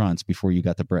different fronts before you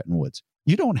got to Bretton Woods.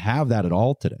 You don't have that at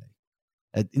all today.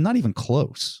 Not even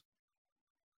close.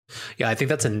 Yeah, I think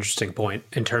that's an interesting point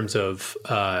in terms of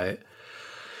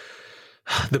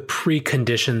the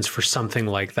preconditions for something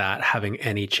like that having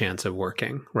any chance of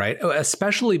working, right?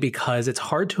 Especially because it's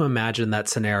hard to imagine that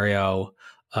scenario.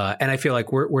 And I feel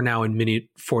like we're now in minute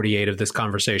 48 of this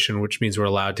conversation, which means we're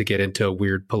allowed to get into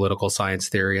weird political science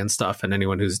theory and stuff. And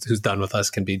anyone who's done with us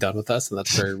can be done with us. And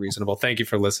that's very reasonable. Thank you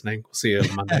for listening. We'll see you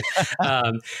on Monday.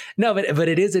 No, but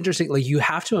it is interesting. Like you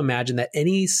have to imagine that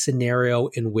any scenario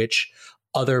in which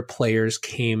other players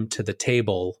came to the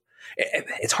table,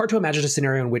 it's hard to imagine a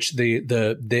scenario in which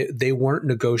they weren't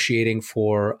negotiating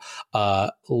for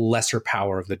lesser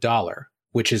power of the dollar,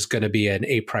 which is going to be an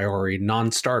a priori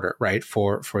non-starter, right,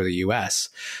 for the U.S.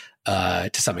 To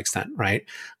some extent, right?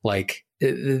 Like,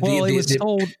 it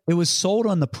was sold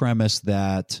on the premise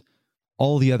that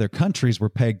all the other countries were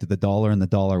pegged to the dollar and the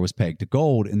dollar was pegged to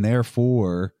gold, and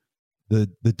therefore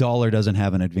the dollar doesn't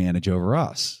have an advantage over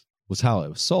us, was how it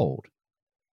was sold.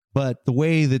 But the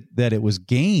way that it was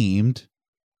gamed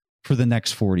for the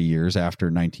next 40 years after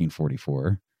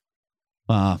 1944,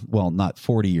 well, not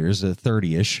 40 years,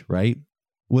 30-ish, right,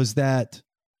 was that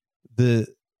the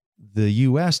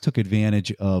U.S. took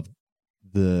advantage of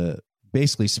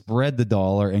basically spread the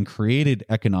dollar and created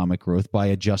economic growth by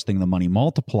adjusting the money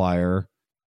multiplier,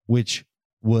 which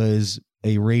was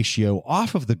a ratio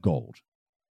off of the gold.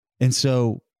 And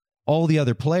so all the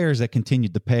other players that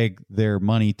continued to peg their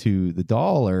money to the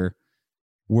dollar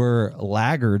were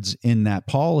laggards in that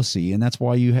policy. And that's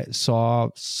why you saw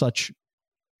such,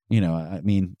 I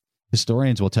mean,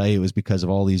 historians will tell you it was because of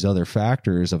all these other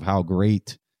factors of how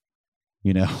great,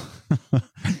 I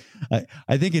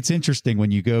think it's interesting when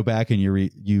you go back and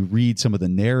you read some of the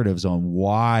narratives on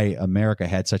why America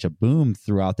had such a boom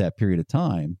throughout that period of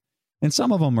time. And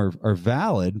some of them are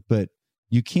valid, but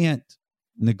you can't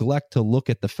neglect to look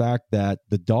at the fact that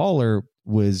the dollar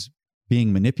was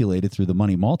being manipulated through the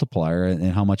money multiplier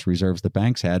and how much reserves the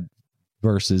banks had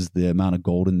versus the amount of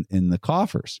gold in the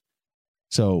coffers.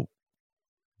 So,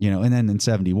 and then in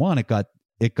 71,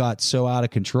 it got so out of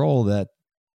control that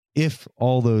if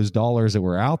all those dollars that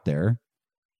were out there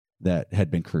that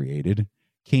had been created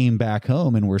came back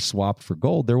home and were swapped for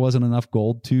gold, there wasn't enough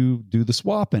gold to do the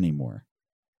swap anymore.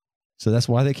 So that's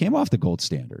why they came off the gold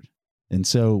standard. And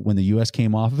so when the U.S.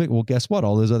 came off of it, well, guess what?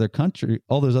 All those other countries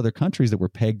that were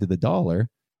pegged to the dollar,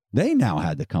 they now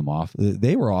had to come off.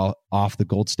 They were all off the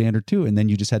gold standard too. And then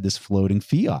you just had this floating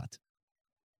fiat,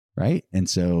 right? And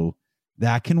so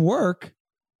that can work.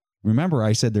 Remember,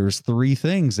 I said there was 3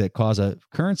 things that cause a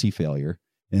currency failure,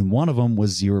 and one of them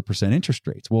was 0% interest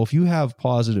rates. Well, if you have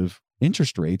positive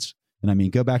interest rates, and I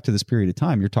mean, go back to this period of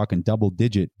time, you're talking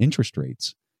double-digit interest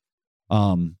rates.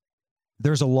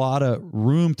 There's a lot of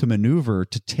room to maneuver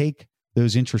to take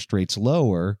those interest rates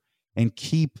lower and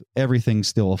keep everything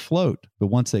still afloat. But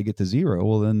once they get to 0,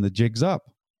 well, then the jig's up.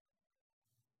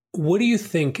 What do you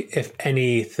think, if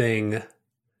anything?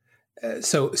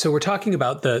 So we're talking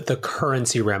about the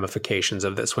currency ramifications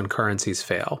of this when currencies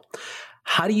fail.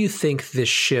 How do you think this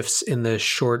shifts in the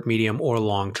short, medium, or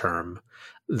long term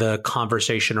the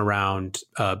conversation around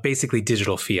basically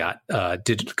digital fiat,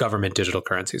 government digital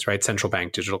currencies, right? Central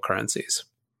bank digital currencies.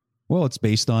 Well, it's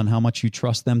based on how much you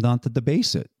trust them not to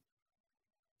debase it.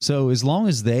 So as long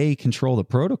as they control the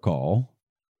protocol,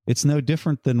 it's no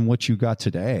different than what you got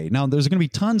today. Now, there's going to be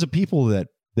tons of people that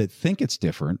think it's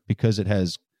different because it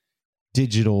has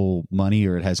digital money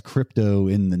or it has crypto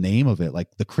in the name of it,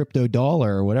 like the crypto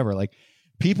dollar or whatever. Like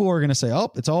people are going to say,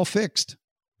 oh, it's all fixed,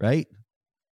 right?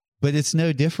 But it's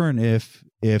no different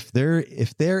if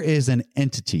there is an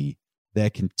entity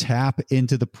that can tap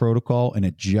into the protocol and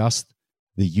adjust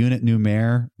the unit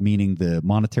numere, meaning the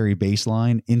monetary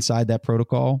baseline inside that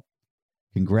protocol,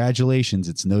 congratulations,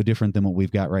 it's no different than what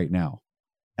we've got right now.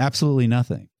 Absolutely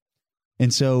nothing.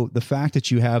 And so the fact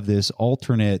that you have this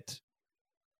alternate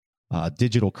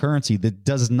digital currency that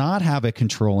does not have a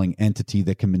controlling entity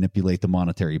that can manipulate the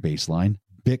monetary baseline,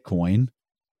 Bitcoin,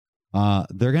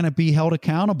 they're going to be held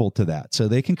accountable to that. So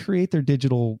they can create their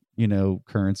digital,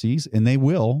 currencies, and they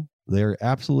will. They're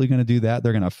absolutely going to do that.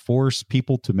 They're going to force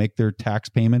people to make their tax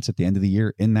payments at the end of the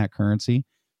year in that currency.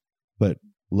 But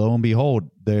lo and behold,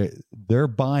 their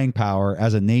buying power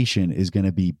as a nation is going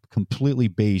to be completely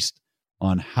based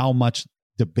on how much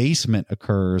debasement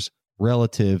occurs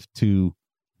relative to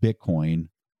Bitcoin.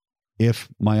 If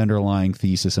my underlying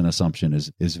thesis and assumption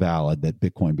is valid, that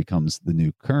Bitcoin becomes the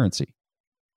new currency.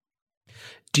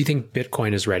 Do you think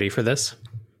Bitcoin is ready for this?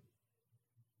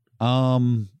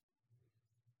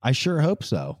 I sure hope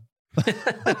so.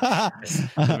 A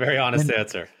very honest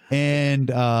answer. And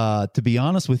to be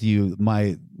honest with you,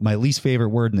 my least favorite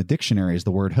word in the dictionary is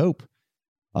the word hope.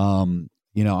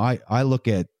 I look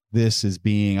at this as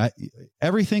being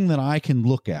everything that I can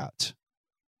look at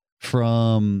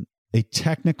from a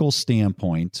technical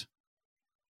standpoint.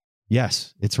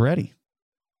 Yes, it's ready.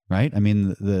 Right? I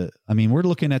mean, we're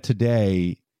looking at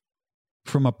today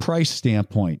from a price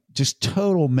standpoint, just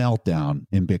total meltdown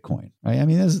in Bitcoin. Right? I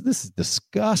mean, this is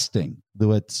disgusting.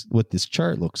 What this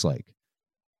chart looks like.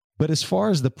 But as far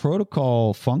as the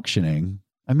protocol functioning,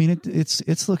 I mean,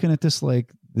 it's looking at this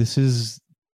like there's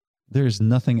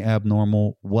nothing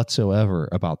abnormal whatsoever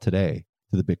about today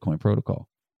to the Bitcoin protocol.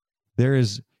 There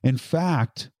is, in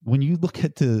fact, when you look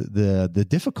at the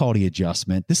difficulty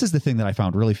adjustment, this is the thing that I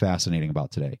found really fascinating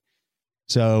about today.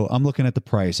 So I'm looking at the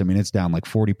price. I mean, it's down like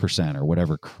 40% or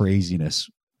whatever craziness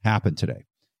happened today.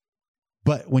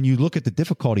 But when you look at the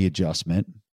difficulty adjustment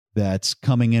that's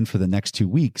coming in for the next 2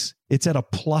 weeks, it's at a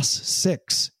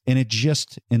 +6, and it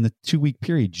just in the 2-week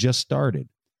period just started.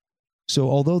 So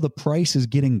although the price is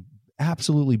getting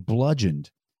absolutely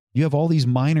bludgeoned, you have all these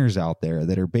miners out there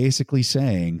that are basically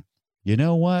saying, you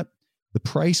know what? The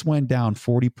price went down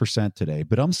 40% today,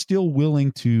 but I'm still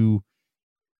willing to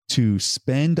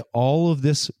spend all of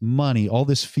this money, all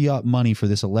this fiat money for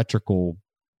this electrical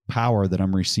power that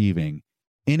I'm receiving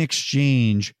in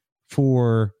exchange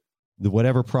for the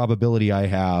whatever probability I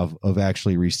have of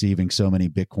actually receiving so many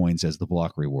Bitcoins as the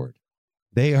block reward.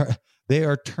 They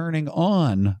are turning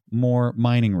on more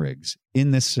mining rigs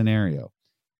in this scenario.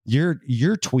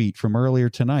 Your tweet from earlier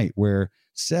tonight, where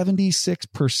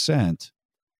 76%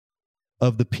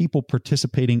 of the people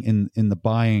participating in the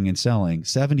buying and selling,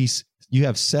 you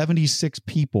have 76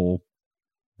 people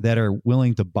that are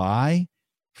willing to buy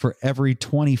for every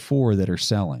 24 that are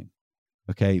selling.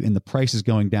 Okay. And the price is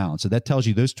going down. So that tells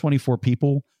you those 24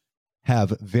 people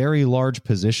have very large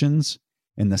positions,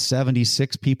 and the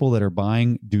 76 people that are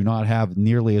buying do not have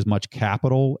nearly as much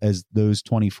capital as those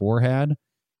 24 had.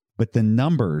 But the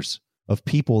numbers of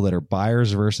people that are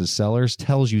buyers versus sellers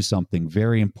tells you something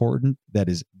very important that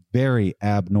is very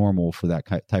abnormal for that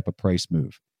type of price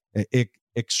move.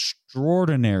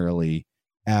 Extraordinarily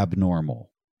abnormal.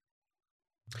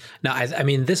 Now, I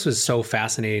mean, this was so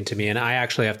fascinating to me, and I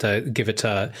actually have to give it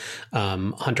to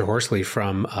Hunter Horsley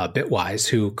from Bitwise,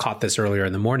 who caught this earlier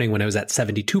in the morning when it was at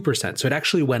 72%. So it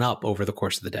actually went up over the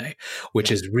course of the day,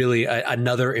 which is really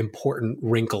another important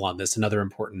wrinkle on this, another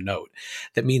important note.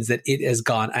 That means that it has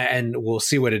gone, and we'll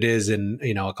see what it is in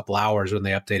a couple hours when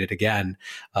they update it again.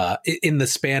 In the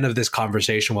span of this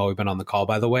conversation while we've been on the call,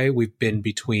 by the way, we've been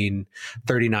between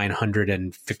 3,900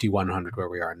 and 5,100 where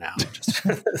we are now.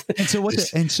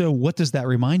 And so what does that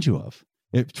remind you of?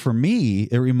 For me,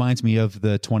 it reminds me of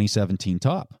the 2017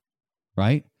 top,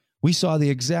 right? We saw the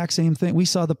exact same thing. We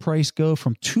saw the price go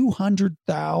from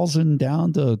 200,000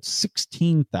 down to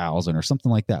 16,000 or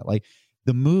something like that. Like,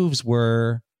 the moves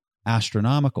were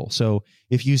astronomical. So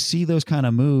if you see those kind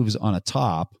of moves on a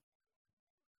top,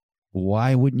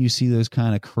 why wouldn't you see those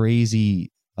kind of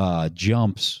crazy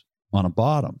jumps on a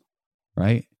bottom,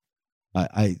 right?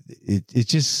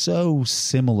 It's just so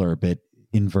similar, but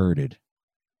inverted.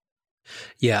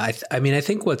 Yeah, I mean, I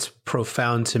think what's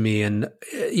profound to me, and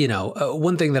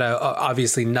one thing that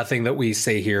obviously nothing that we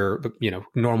say here,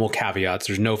 normal caveats.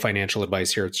 There's no financial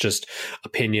advice here. It's just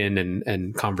opinion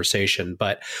and conversation.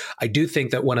 But I do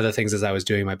think that one of the things, as I was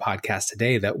doing my podcast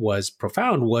today, that was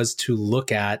profound was to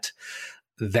look at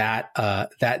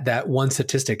that one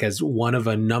statistic as one of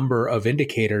a number of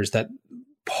indicators that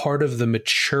part of the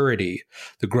maturity,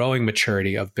 the growing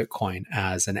maturity of Bitcoin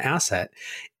as an asset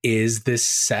is this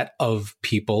set of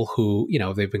people who,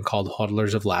 they've been called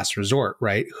hodlers of last resort,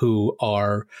 right? Who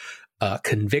are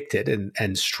convicted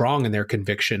and strong in their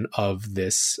conviction of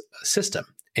this system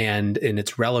and in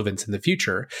its relevance in the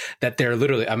future, that they're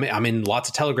literally, I'm in lots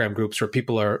of Telegram groups where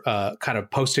people are kind of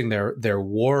posting their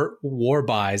war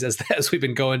buys as we've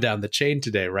been going down the chain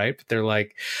today, right? But they're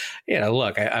like,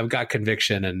 look, I've got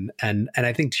conviction, and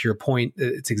I think to your point,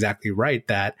 it's exactly right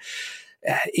that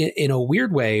in a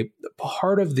weird way,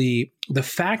 part of the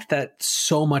fact that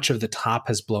so much of the top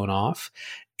has blown off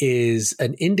is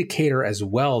an indicator as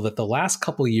well that the last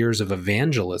couple of years of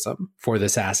evangelism for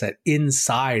this asset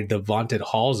inside the vaunted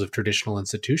halls of traditional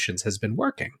institutions has been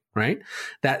working, right?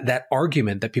 That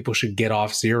argument that people should get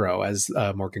off zero, as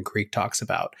Morgan Creek talks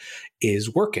about,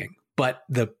 is working. But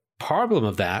the problem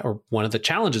of that, or one of the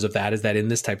challenges of that, is that in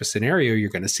this type of scenario, you're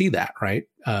going to see that, right?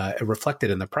 Reflected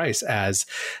in the price as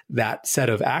that set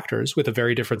of actors with a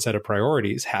very different set of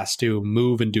priorities has to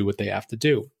move and do what they have to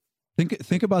do.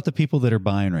 Think about the people that are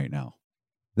buying right now.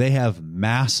 They have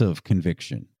massive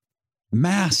conviction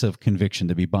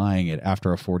to be buying it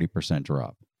after a 40%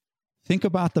 drop. Think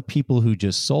about the people who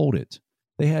just sold it.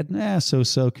 They had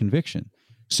so conviction.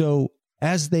 So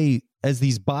as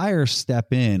these buyers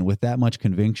step in with that much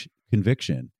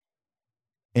conviction,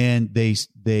 and they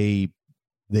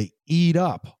eat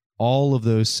up all of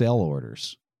those sell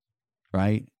orders,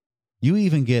 right? You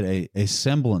even get a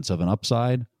semblance of an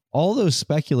upside. All those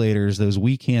speculators, those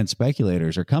weak-hand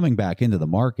speculators, are coming back into the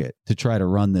market to try to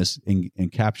run this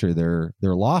and capture their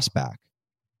loss back,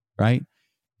 right?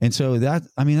 And so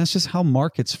that's just how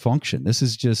markets function. This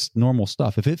is just normal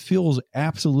stuff. If it feels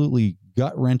absolutely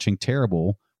gut-wrenching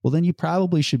terrible, well, then you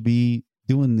probably should be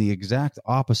doing the exact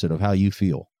opposite of how you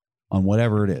feel on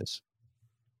whatever it is.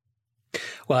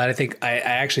 Well, I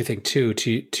actually think too,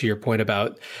 to your point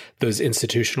about those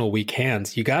institutional weak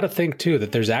hands, you got to think too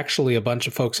that there's actually a bunch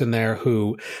of folks in there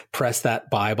who press that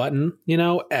buy button,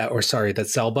 that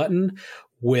sell button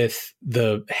with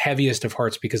the heaviest of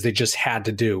hearts because they just had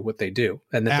to do what they do,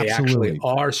 and that Absolutely. They actually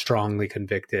are strongly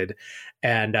convicted.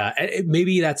 And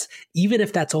maybe that's, even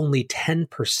if that's only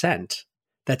 10%,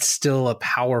 that's still a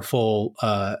powerful,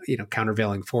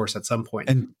 countervailing force at some point.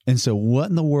 And so what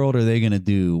in the world are they going to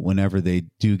do whenever they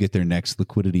do get their next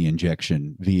liquidity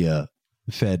injection via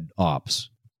Fed ops,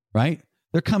 right?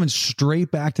 They're coming straight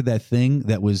back to that thing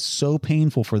that was so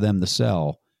painful for them to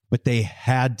sell, but they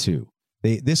had to.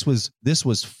 This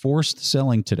was forced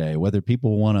selling today, whether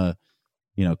people want to,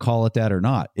 call it that or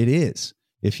not. It is.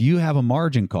 If you have a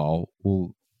margin call,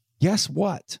 well, guess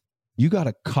what? You got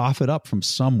to cough it up from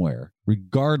somewhere,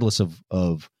 regardless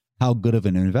of how good of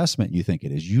an investment you think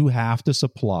it is. You have to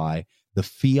supply the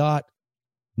fiat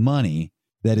money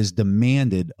that is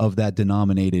demanded of that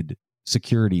denominated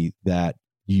security that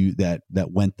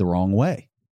went the wrong way.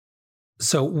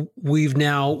 So we've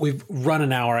run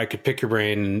an hour. I could pick your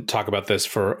brain and talk about this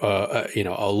for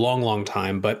a long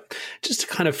time. But just to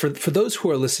kind of for those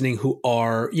who are listening who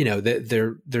are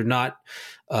they're not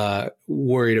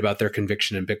worried about their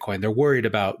conviction in Bitcoin. They're worried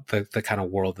about the kind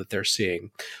of world that they're seeing.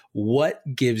 What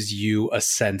gives you a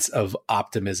sense of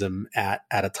optimism at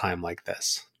a time like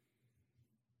this?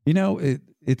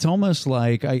 It's almost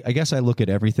like, I guess I look at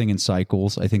everything in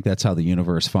cycles. I think that's how the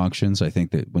universe functions. I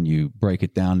think that when you break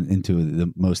it down into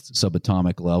the most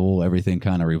subatomic level, everything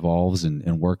kind of revolves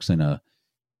and works in a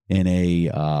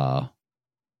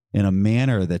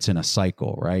manner that's in a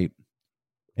cycle, right?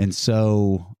 And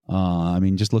so,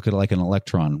 just look at it like an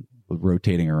electron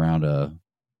rotating around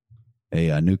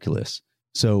a nucleus.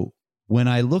 So when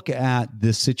I look at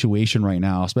this situation right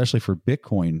now, especially for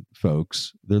Bitcoin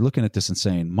folks, they're looking at this and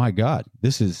saying, my God,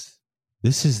 this is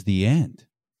the end,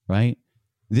 right?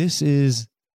 This is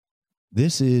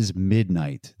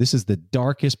midnight. This is the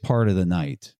darkest part of the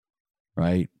night,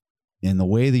 right? And the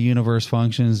way the universe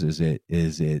functions is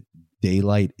it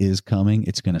daylight is coming.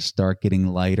 It's going to start getting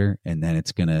lighter, and then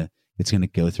it's going to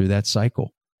go through that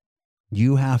cycle.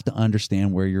 You have to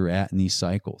understand where you're at in these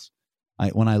cycles.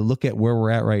 When I look at where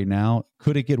we're at right now,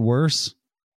 could it get worse?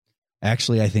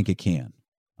 Actually, I think it can.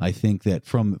 I think that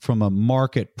from a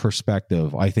market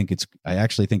perspective, I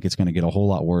actually think it's going to get a whole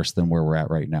lot worse than where we're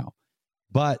at right now.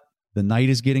 But the night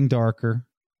is getting darker.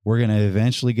 We're going to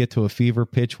eventually get to a fever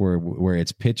pitch where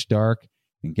it's pitch dark.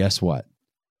 And guess what?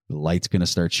 The light's going to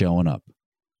start showing up.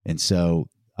 And so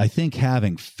I think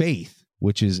having faith,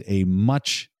 which is a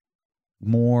much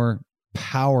more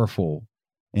powerful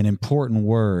and important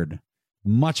word,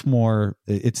 much more,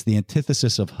 it's the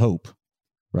antithesis of hope,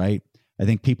 right? I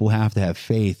think people have to have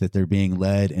faith that they're being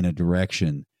led in a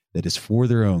direction that is for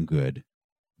their own good,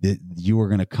 that you are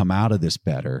going to come out of this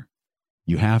better.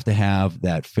 You have to have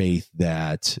that faith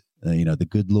that the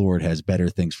good Lord has better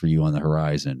things for you on the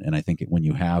horizon. And I think when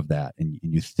you have that and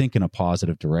you think in a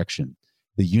positive direction,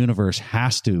 the universe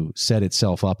has to set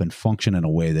itself up and function in a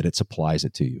way that it supplies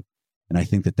it to you. And I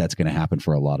think that that's going to happen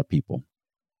for a lot of people.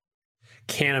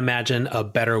 Can't imagine a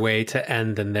better way to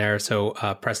end than there. So,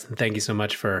 Preston, thank you so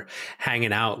much for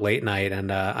hanging out late night.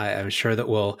 And I'm sure that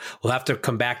we'll have to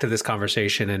come back to this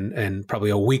conversation in probably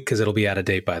a week because it'll be out of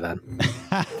date by then.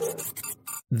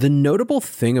 The notable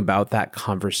thing about that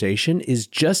conversation is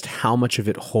just how much of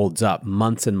it holds up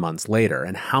months and months later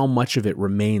and how much of it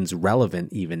remains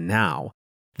relevant even now.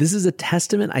 This is a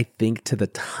testament, I think, to the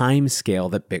time scale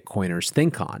that Bitcoiners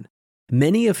think on.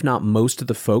 Many, if not most of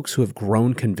the folks who have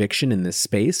grown conviction in this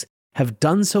space have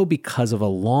done so because of a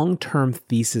long-term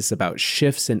thesis about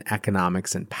shifts in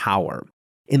economics and power.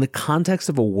 In the context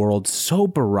of a world so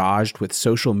barraged with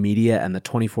social media and the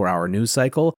 24-hour news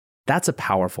cycle, that's a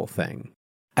powerful thing.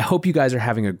 I hope you guys are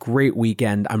having a great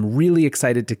weekend. I'm really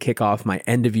excited to kick off my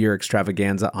end-of-year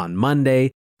extravaganza on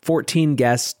Monday. 14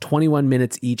 guests, 21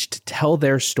 minutes each to tell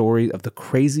their story of the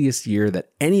craziest year that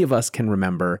any of us can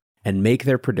remember and make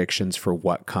their predictions for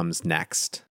what comes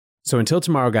next. So until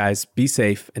tomorrow, guys, be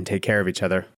safe and take care of each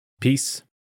other. Peace.